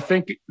so I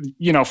think,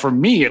 for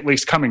me, at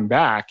least coming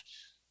back,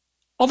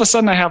 all of a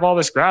sudden I have all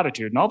this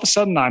gratitude, and all of a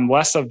sudden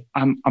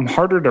I'm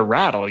harder to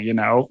rattle.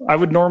 I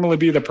would normally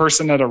be the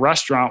person at a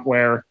restaurant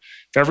where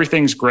if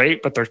everything's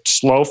great, but they're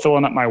slow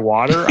filling up my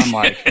water, I'm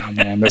like, oh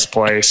man, this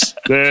place,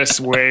 this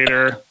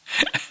waiter,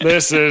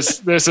 this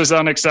is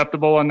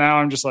unacceptable. And now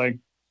I'm just like,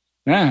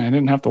 I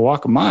didn't have to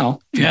walk a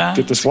mile to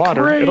get this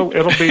water. Great.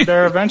 It'll be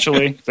there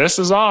eventually. This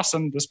is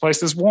awesome. This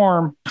place is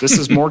warm. This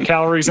is more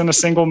calories in a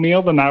single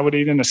meal than I would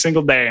eat in a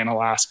single day in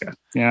Alaska.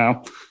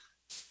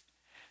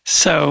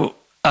 So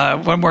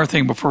one more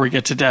thing before we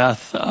get to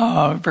death,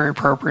 very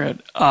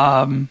appropriate.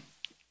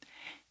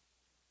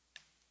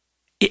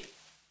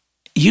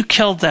 You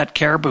killed that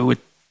caribou with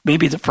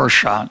maybe the first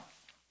shot,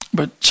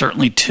 but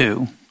certainly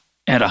two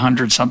at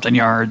 100-something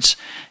yards.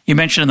 You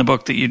mentioned in the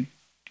book that you'd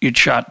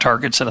shot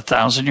targets at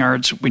 1,000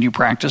 yards when you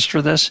practiced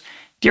for this.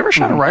 Do you ever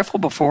shot a rifle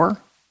before?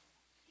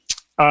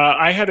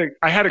 I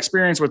had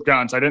experience with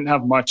guns. I didn't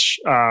have much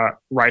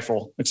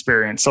rifle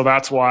experience, so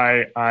that's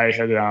why I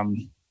had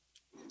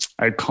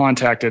I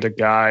contacted a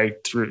guy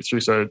through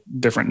a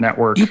different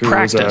network. You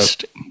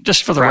practiced,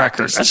 just for the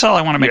record. That's all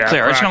I want to make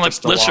clear. I just want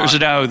to let listeners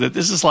know that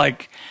this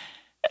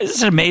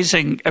is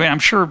amazing. I mean, I'm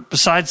sure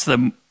besides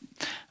the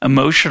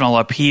emotional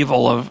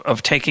upheaval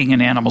of taking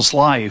an animal's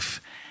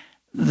life,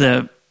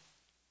 the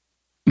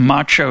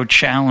macho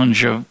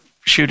challenge of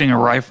shooting a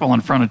rifle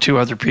in front of two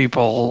other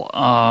people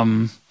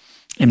and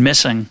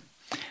missing,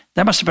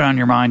 that must have been on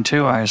your mind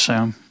too, I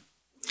assume.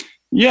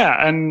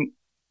 Yeah, and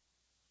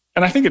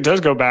I think it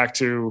does go back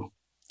to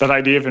that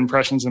idea of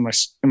impressions in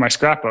my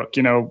scrapbook.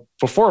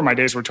 Before, my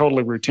days were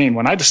totally routine.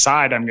 When I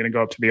decide I'm going to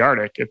go up to the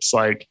Arctic, it's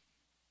like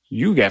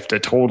you have to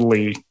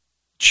totally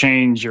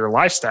change your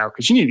lifestyle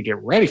because you need to get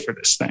ready for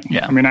this thing.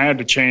 Yeah. I mean, I had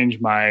to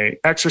change my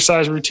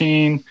exercise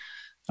routine.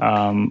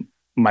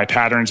 My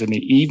patterns in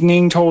the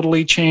evening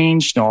totally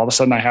changed. All of a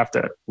sudden I have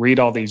to read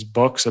all these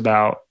books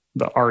about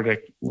the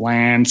Arctic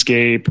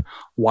landscape,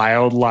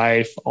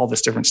 wildlife, all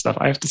this different stuff.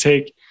 I have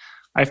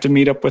to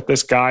meet up with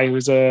this guy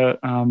who's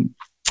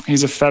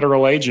he's a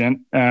federal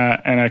agent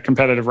and a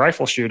competitive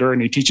rifle shooter,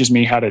 and he teaches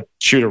me how to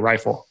shoot a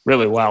rifle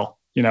really well.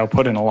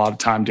 Put in a lot of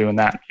time doing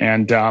that.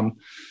 And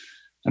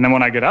then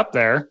when I get up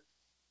there,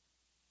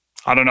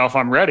 I don't know if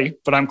I'm ready,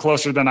 but I'm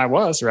closer than I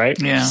was,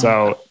 right? Yeah.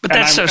 So, but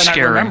that's so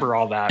scary. I remember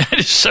all that. It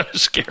is so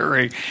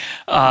scary,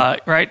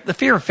 right? The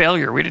fear of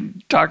failure. We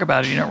didn't talk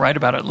about it. You don't write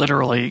about it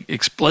literally,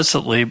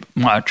 explicitly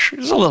much.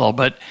 It's a little,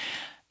 but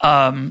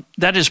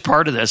that is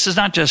part of this. It's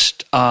not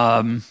just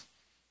that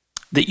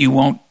you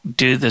won't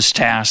do this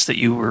task that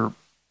you were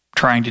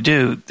trying to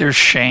do, there's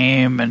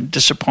shame and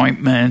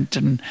disappointment.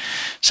 And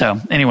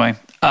so anyway,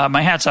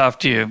 my hat's off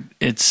to you.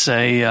 It's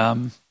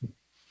a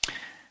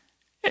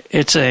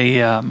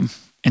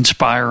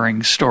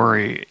inspiring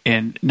story,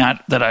 and one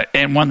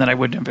that I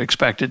wouldn't have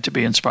expected to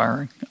be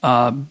inspiring.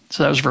 So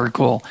that was very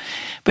cool.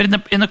 But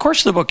in the course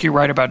of the book, you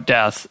write about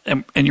death,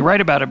 and you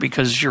write about it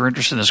because you're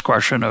interested in this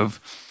question of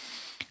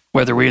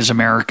whether we as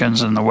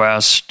Americans in the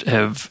West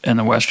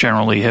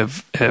generally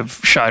have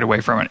shied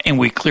away from it, and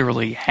we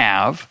clearly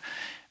have.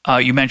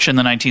 You mentioned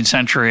the 19th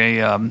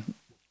century. I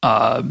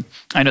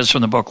noticed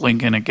from the book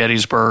Lincoln at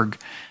Gettysburg,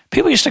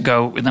 people used to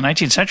go in the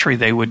 19th century.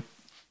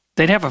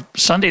 They'd have a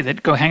Sunday,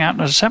 they'd go hang out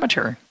in a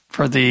cemetery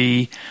for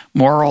the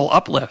moral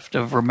uplift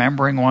of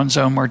remembering one's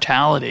own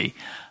mortality.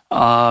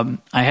 I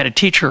had a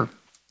teacher,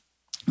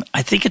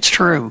 I think it's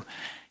true,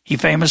 he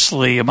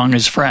famously, among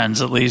his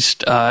friends at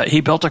least, he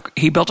built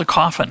a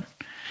coffin,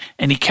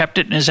 and he kept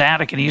it in his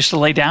attic, and he used to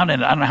lay down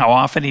in it. I don't know how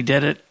often he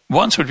did it.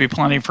 Once would be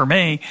plenty for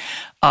me,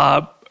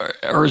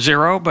 or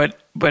zero, but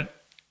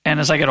and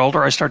as I get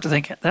older, I start to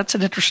think, that's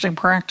an interesting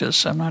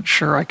practice. I'm not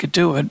sure I could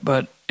do it,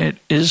 but it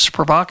is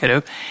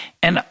provocative.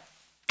 And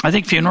I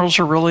think funerals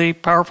are really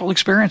powerful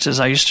experiences.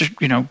 I used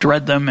to,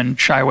 dread them and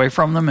shy away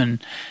from them.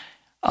 And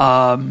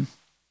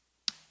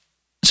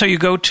so you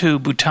go to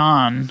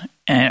Bhutan,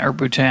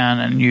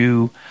 and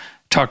you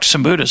talk to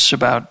some Buddhists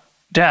about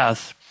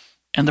death.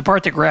 And the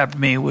part that grabbed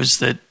me was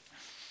that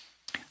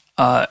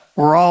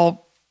we're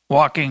all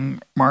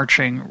walking,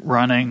 marching,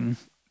 running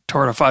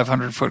toward a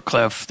 500-foot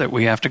cliff that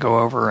we have to go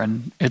over,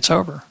 and it's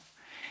over.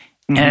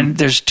 Mm-hmm. And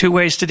there's two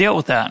ways to deal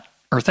with that,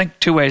 or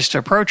two ways to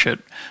approach it.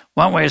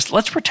 One way is,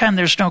 let's pretend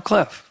there's no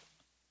cliff.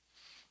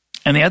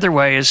 And the other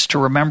way is to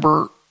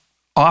remember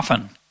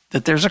often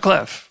that there's a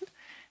cliff.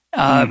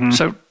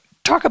 So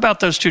talk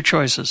about those two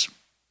choices.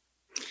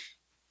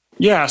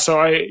 Yeah.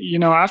 So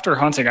after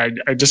hunting,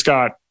 I just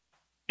got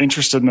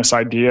interested in this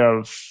idea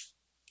of,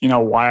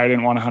 why I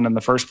didn't want to hunt in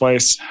the first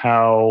place,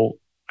 how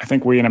I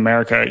think we in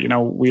America,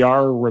 we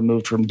are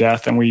removed from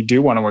death and we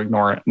do want to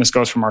ignore it. And this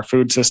goes from our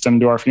food system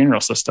to our funeral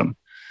system.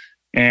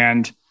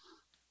 And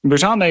in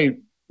Bhutan, they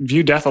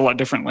view death a lot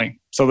differently.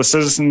 So the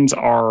citizens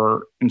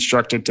are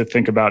instructed to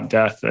think about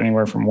death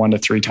anywhere from 1 to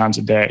 3 times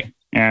a day.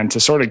 And to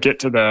sort of get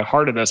to the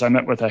heart of this, I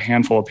met with a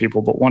handful of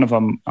people, but one of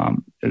them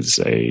is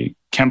a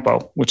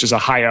Khenpo, which is a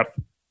high up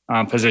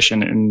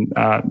position in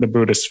the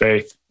Buddhist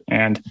faith.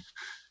 And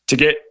to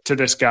get to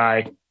this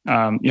guy,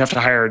 you have to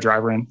hire a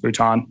driver in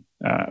Bhutan.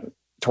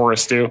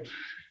 Tourists do.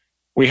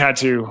 We had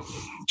to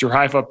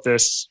drive up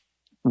this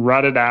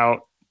rutted out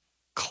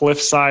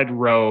cliffside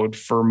road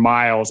for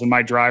miles, and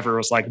my driver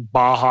was like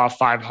Baja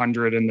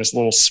 500 in this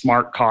little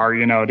smart car,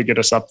 to get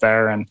us up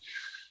there. And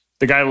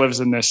the guy lives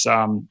in this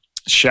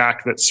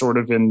shack that's sort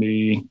of in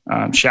the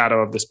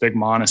shadow of this big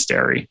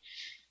monastery.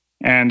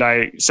 And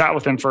I sat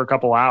with him for a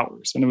couple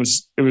hours, and it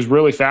was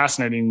really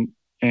fascinating.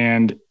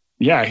 And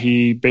yeah,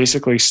 he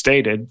basically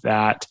stated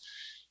that,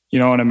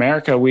 in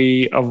America,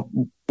 we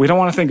don't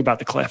want to think about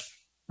the cliff.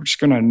 We're just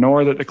going to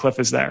ignore that the cliff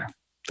is there.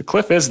 The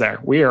cliff is there.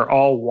 We are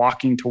all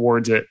walking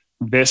towards it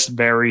this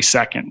very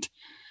second.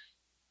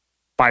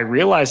 By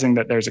realizing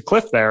that there's a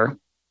cliff there,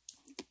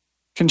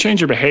 can change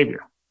your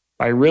behavior.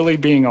 By really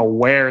being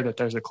aware that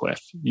there's a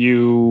cliff,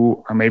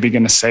 you are maybe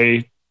going to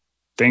say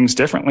things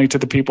differently to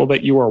the people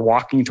that you are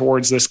walking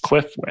towards this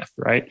cliff with,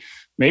 right?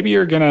 Maybe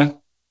you're going to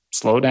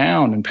slow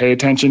down and pay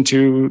attention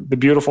to the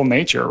beautiful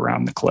nature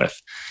around the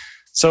cliff.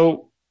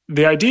 So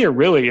the idea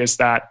really is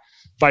that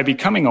by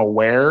becoming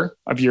aware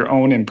of your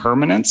own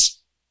impermanence,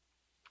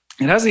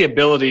 it has the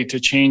ability to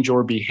change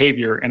your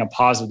behavior in a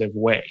positive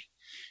way.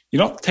 You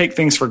don't take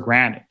things for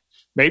granted.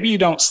 Maybe you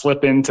don't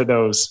slip into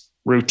those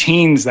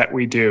routines that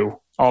we do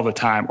all the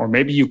time, or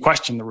maybe you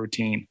question the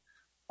routine.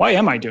 Why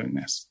am I doing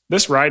this?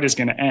 This ride is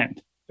going to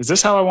end. Is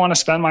this how I want to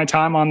spend my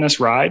time on this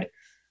ride?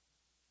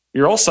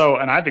 You're also,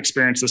 and I've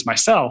experienced this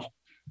myself,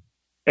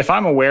 if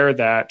I'm aware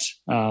that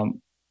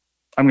I'm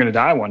going to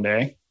die one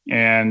day,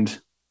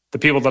 and the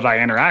people that I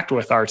interact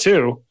with are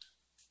too,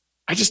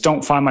 I just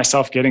don't find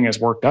myself getting as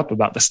worked up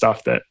about the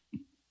stuff that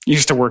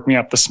used to work me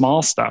up, the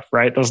small stuff,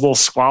 right? Those little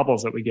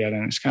squabbles that we get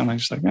in. It's kind of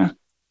just like,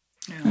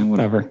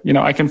 whatever.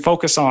 I can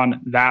focus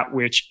on that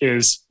which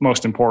is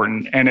most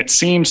important. And it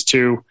seems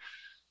to,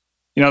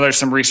 there's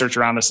some research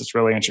around this that's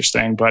really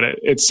interesting, but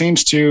it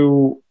seems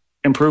to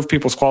improve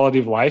people's quality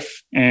of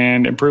life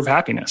and improve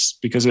happiness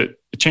because it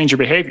changes your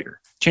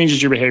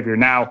behavior.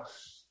 Now,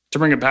 to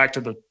bring it back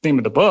to the theme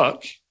of the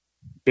book,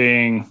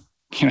 being,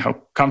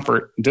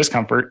 comfort and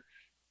discomfort,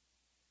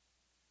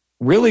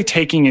 really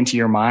taking into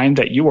your mind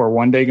that you are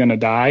one day going to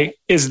die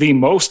is the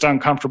most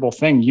uncomfortable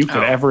thing you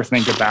could ever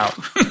think about.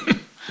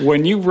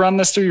 When you run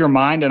this through your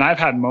mind, and I've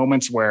had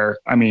moments where,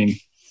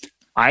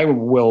 I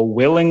will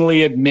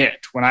willingly admit,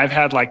 when I've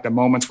had like the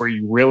moments where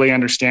you really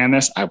understand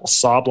this, I will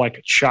sob like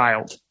a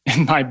child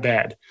in my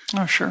bed.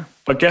 Oh, sure.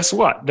 But guess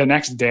what? The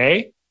next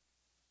day,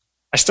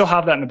 I still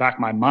have that in the back of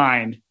my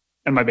mind,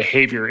 and my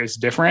behavior is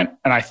different.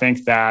 And I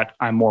think that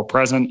I'm more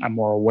present. I'm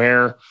more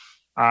aware.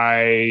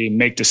 I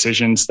make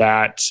decisions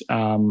that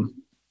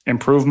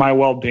improve my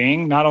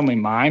well-being, not only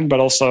mine, but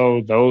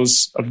also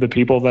those of the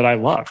people that I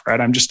love,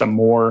 right? I'm just a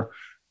more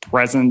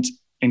present,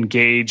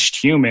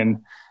 engaged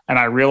human. And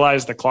I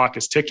realize the clock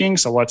is ticking,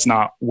 so let's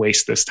not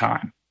waste this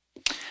time.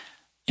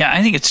 Yeah,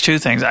 I think it's two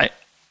things.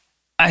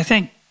 I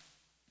think,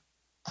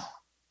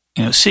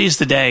 seize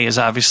the day is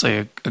obviously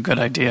a good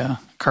idea.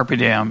 Carpe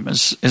diem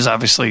is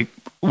obviously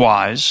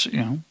wise.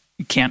 You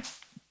can't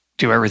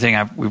do everything.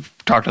 We've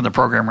talked on the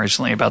program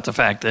recently about the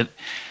fact that,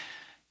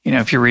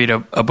 if you read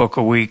a book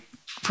a week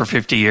for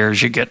 50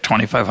 years, you get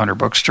 2,500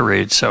 books to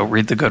read. So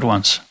read the good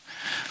ones.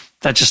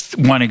 That's just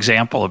one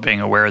example of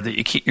being aware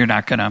that you're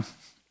not going to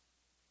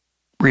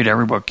read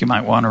every book you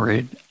might want to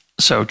read.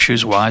 So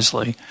choose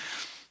wisely.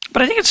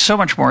 But I think it's so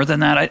much more than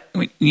that.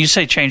 You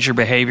say change your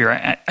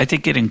behavior. I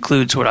think it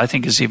includes what I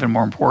think is even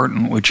more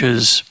important, which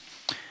is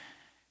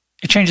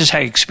it changes how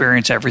you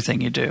experience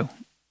everything you do.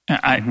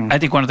 I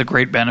think one of the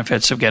great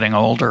benefits of getting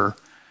older,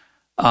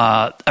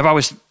 I've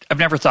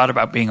never thought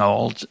about being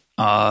old.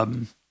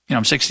 I'm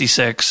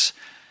 66.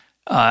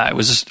 I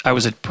was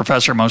a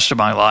professor most of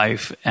my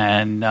life,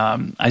 and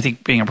I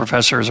think being a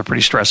professor is a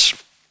pretty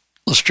stressless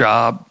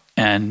job.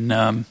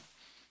 And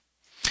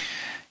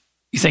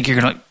you think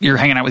you're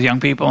hanging out with young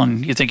people,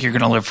 and you think you're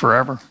gonna live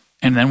forever,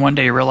 and then one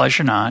day you realize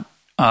you're not.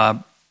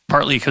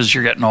 Partly because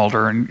you're getting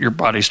older and your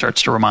body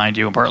starts to remind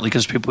you, and partly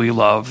because people you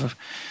love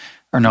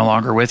are no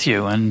longer with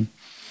you, and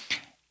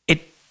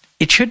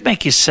it should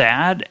make you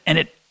sad,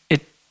 and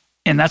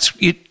that's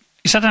you.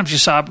 Sometimes you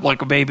sob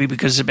like a baby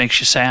because it makes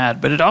you sad,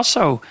 but it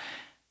also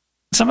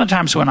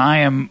sometimes when I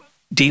am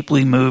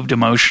deeply moved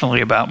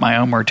emotionally about my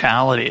own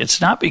mortality, it's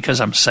not because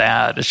I'm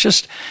sad. It's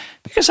just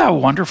because how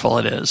wonderful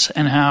it is,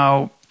 and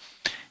how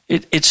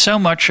it's so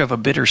much of a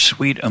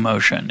bittersweet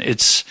emotion.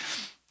 It's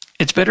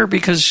bitter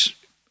because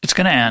it's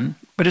going to end,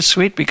 but it's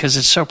sweet because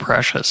it's so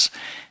precious.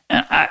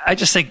 And I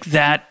just think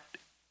that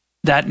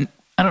I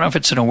don't know if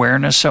it's an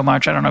awareness so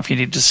much. I don't know if you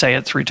need to say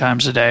it 3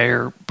 times a day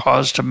or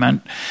pause to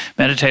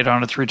meditate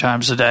on it 3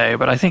 times a day.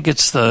 But I think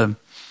it's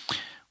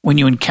when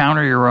you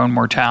encounter your own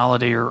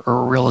mortality or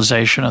a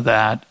realization of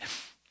that,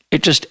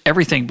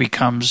 everything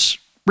becomes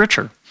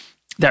richer.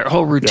 That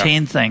whole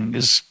routine thing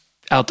is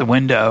out the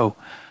window.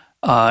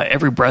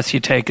 Every breath you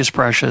take is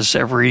precious.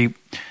 The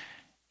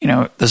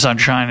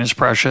sunshine is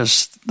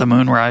precious. The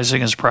moon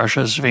rising is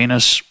precious.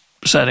 Venus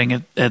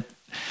setting at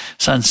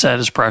sunset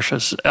is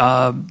precious.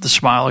 The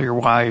smile of your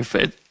wife.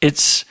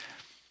 It's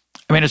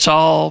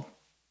all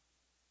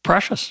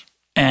precious.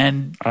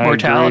 And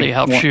mortality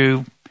helps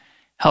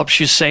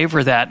you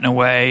savor that in a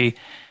way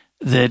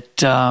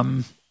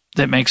that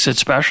makes it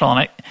special.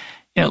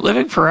 And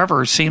living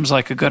forever seems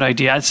like a good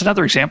idea. It's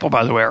another example,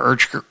 by the way, our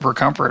urge for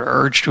comfort,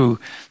 our urge to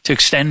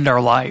extend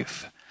our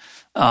life.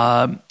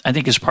 I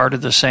think is part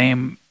of the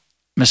same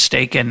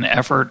mistaken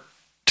effort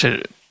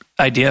to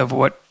idea of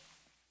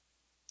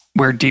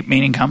where deep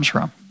meaning comes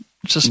from.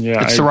 It's just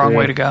it's the wrong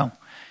way to go.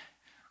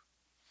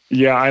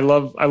 Yeah, I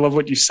love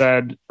what you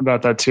said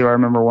about that too. I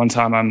remember one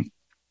time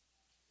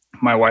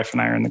my wife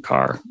and I are in the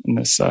car, and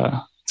this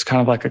it's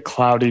kind of like a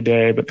cloudy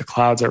day, but the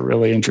clouds are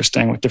really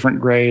interesting with different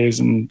grays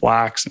and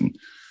blacks, and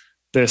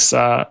this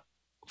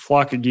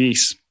flock of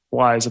geese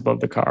flies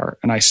above the car,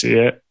 and I see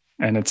it,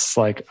 and it's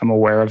like I'm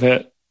aware of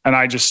it. And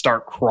I just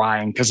start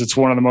crying because it's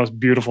one of the most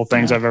beautiful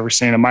things I've ever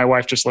seen. And my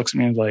wife just looks at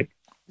me and is like,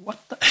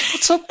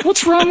 what's up?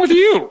 What's wrong with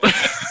you?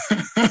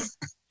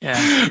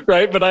 Yeah.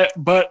 Right.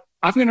 But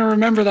I'm going to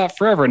remember that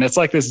forever. And it's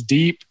like this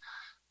deep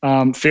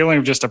feeling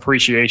of just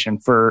appreciation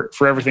for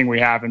everything we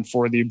have, and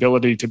for the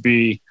ability to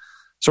be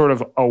sort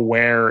of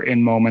aware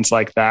in moments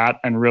like that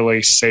and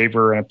really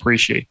savor and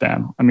appreciate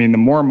them. I mean, the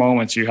more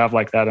moments you have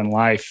like that in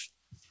life,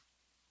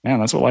 man,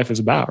 that's what life is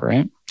about,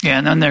 right? Yeah.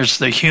 And then there's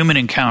the human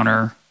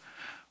encounter,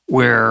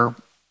 where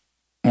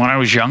when I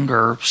was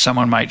younger,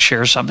 someone might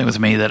share something with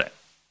me that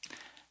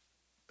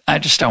I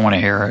just don't want to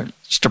hear it.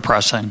 It's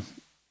depressing.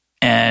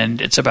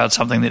 And it's about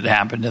something that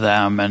happened to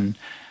them. And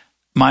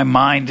my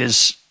mind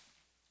is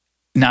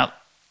not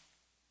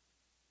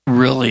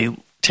really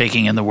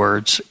taking in the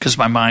words, because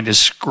my mind is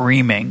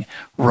screaming,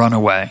 run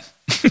away.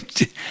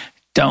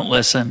 Don't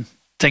listen.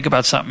 Think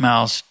about something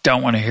else.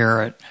 Don't want to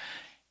hear it.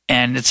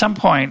 And at some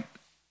point,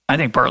 I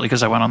think partly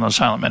because I went on those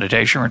silent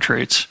meditation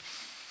retreats,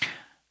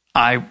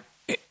 I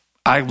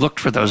looked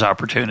for those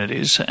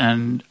opportunities,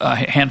 and a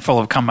handful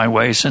have come my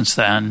way since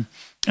then.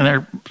 And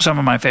they're some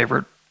of my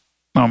favorite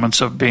moments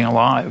of being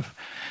alive.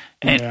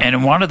 And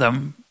in one of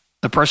them,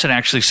 the person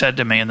actually said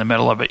to me in the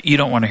middle of it, "You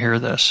don't want to hear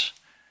this."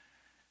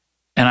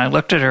 And I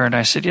looked at her and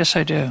I said, "Yes,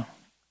 I do."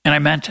 And I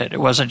meant it. It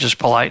wasn't just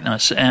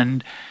politeness.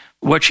 And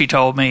what she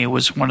told me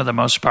was one of the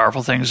most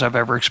powerful things I've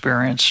ever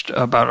experienced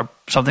about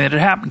something that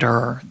had happened to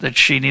her that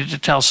she needed to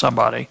tell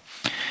somebody.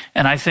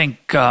 And I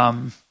think,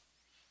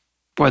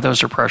 boy,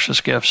 those are precious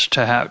gifts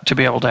to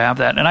be able to have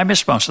that. And I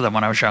missed most of them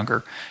when I was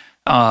younger.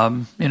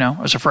 I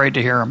was afraid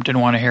to hear them,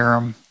 didn't want to hear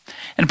them.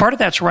 And part of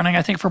that's running,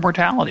 I think, for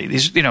mortality.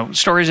 These,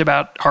 stories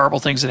about horrible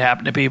things that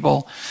happen to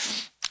people,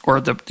 or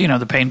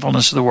the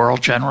painfulness of the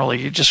world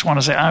generally. You just want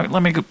to say, I'm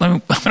going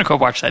to go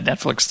watch that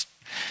Netflix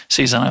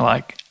season I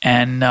like.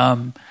 And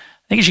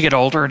I think as you get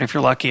older, and if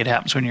you're lucky, it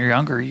happens when you're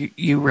younger,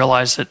 you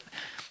realize that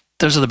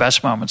those are the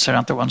best moments. They're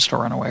not the ones to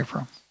run away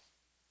from.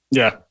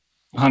 Yeah,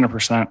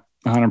 100%.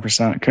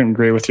 100%. I couldn't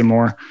agree with you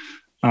more.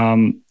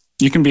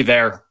 You can be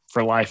there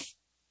for life,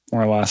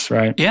 more or less,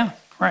 right? Yeah,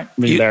 right.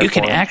 You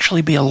can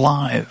actually be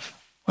alive.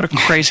 What a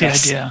crazy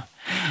idea.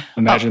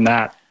 Imagine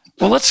that.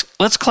 Well,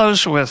 let's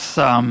close with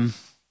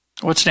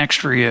what's next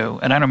for you.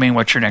 And I don't mean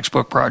what's your next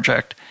book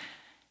project.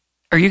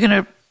 Are you going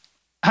to,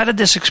 how did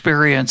this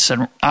experience,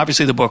 and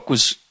obviously the book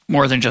was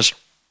more than just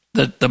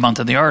the month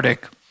in the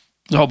Arctic.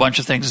 There's a whole bunch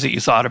of things that you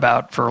thought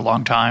about for a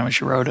long time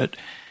as you wrote it.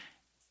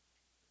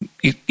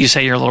 You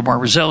say you're a little more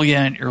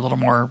resilient, you're a little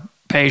more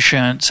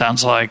patient,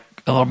 sounds like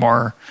a little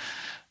more,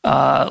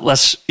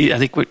 less, I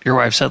think what your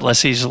wife said,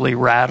 less easily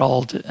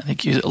rattled. I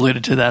think you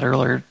alluded to that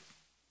earlier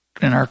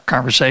in our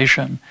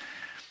conversation.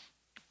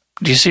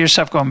 Do you see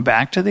yourself going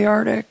back to the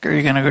Arctic? Are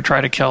you going to go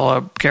try to kill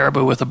a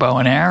caribou with a bow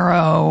and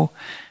arrow?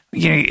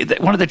 You know,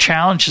 one of the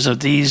challenges of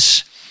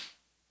these,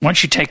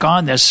 once you take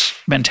on this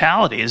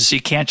mentality, is you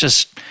can't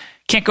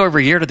go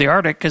every year to the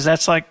Arctic because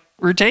that's like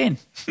routine.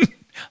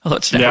 Although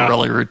it's never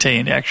really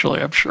routine, actually,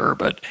 I'm sure.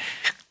 But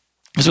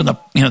it's when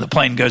the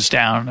plane goes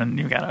down and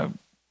you got to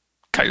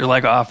cut your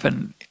leg off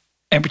and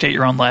amputate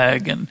your own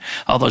leg and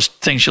all those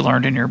things you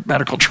learned in your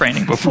medical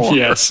training before.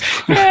 Yes.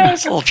 Yeah,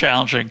 it's a little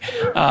challenging.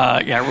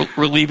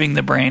 Relieving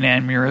the brain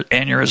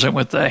aneurysm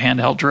with the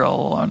handheld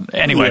drill.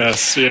 Anyway.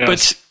 Yes.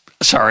 But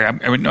sorry,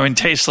 I'm in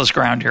tasteless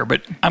ground here.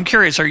 But I'm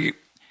curious, do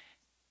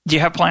you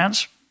have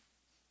plans?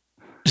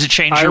 Does it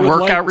change your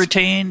workout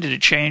routine? Did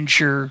it change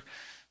your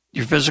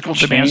physical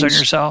demands on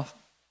yourself?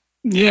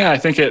 Yeah, I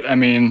think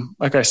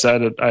like I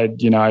said,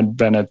 I'd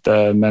been at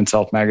the Men's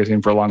Health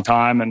magazine for a long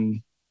time,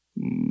 and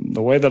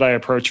the way that I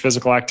approach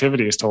physical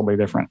activity is totally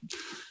different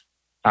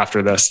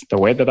after this. The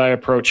way that I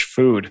approach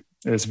food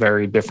is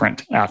very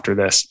different after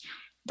this.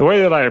 The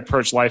way that I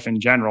approach life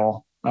in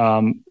general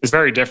is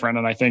very different.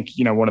 And I think,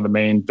 one of the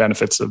main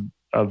benefits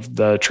of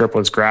the trip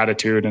was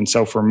gratitude. And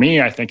so for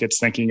me, I think it's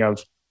thinking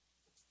of,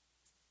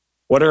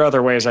 what are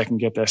other ways I can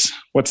get this?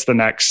 What's the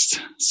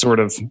next sort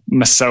of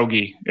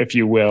misogi, if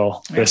you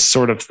will, this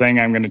sort of thing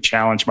I'm going to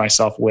challenge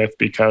myself with,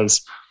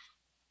 because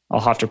I'll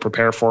have to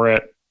prepare for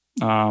it.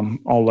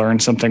 I'll learn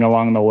something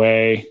along the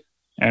way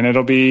and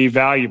it'll be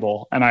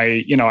valuable. And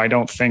I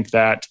don't think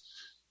that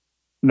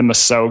the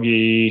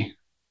misogi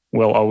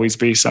will always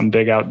be some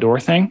big outdoor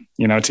thing.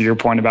 To your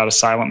point about a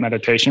silent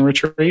meditation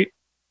retreat,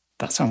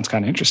 that sounds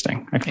kind of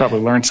interesting. I could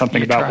probably learn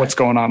something about what's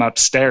going on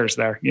upstairs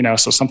there,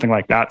 so something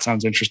like that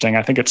sounds interesting.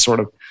 I think it's sort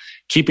of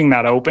keeping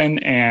that open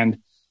and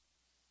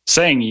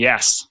saying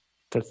yes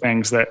to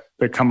things that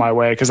come my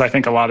way. Because I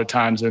think a lot of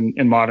times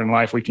in modern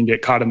life, we can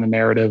get caught in the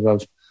narrative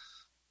of,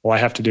 well, I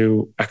have to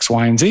do X,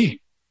 Y, and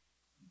Z.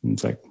 And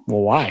it's like,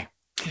 well, why?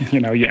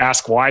 Yeah. You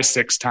ask why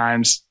 6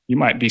 times, you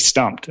might be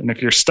stumped. And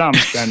if you're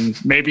stumped, then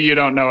maybe you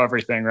don't know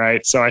everything,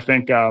 right? So I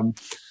think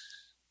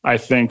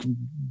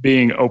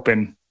being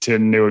open to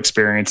new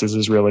experiences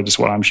is really just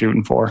what I'm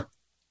shooting for.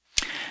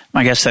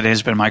 My guest today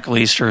has been Michael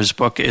Easter. His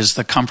book is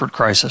The Comfort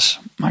Crisis.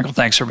 Michael,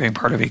 thanks for being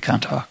part of Econ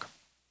Talk.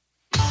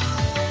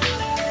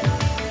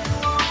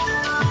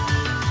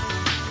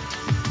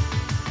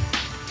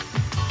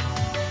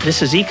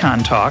 This is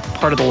Econ Talk,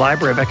 part of the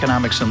Library of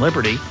Economics and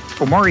Liberty.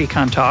 For more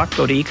Econ Talk,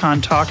 go to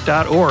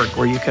econtalk.org,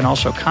 where you can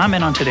also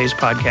comment on today's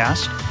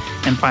podcast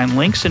and find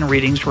links and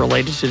readings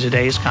related to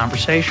today's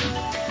conversation.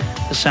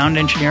 The sound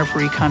engineer for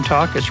Econ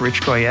Talk is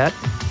Rich Goyette.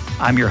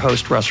 I'm your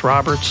host, Russ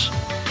Roberts.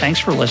 Thanks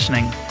for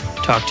listening.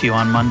 Talk to you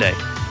on Monday.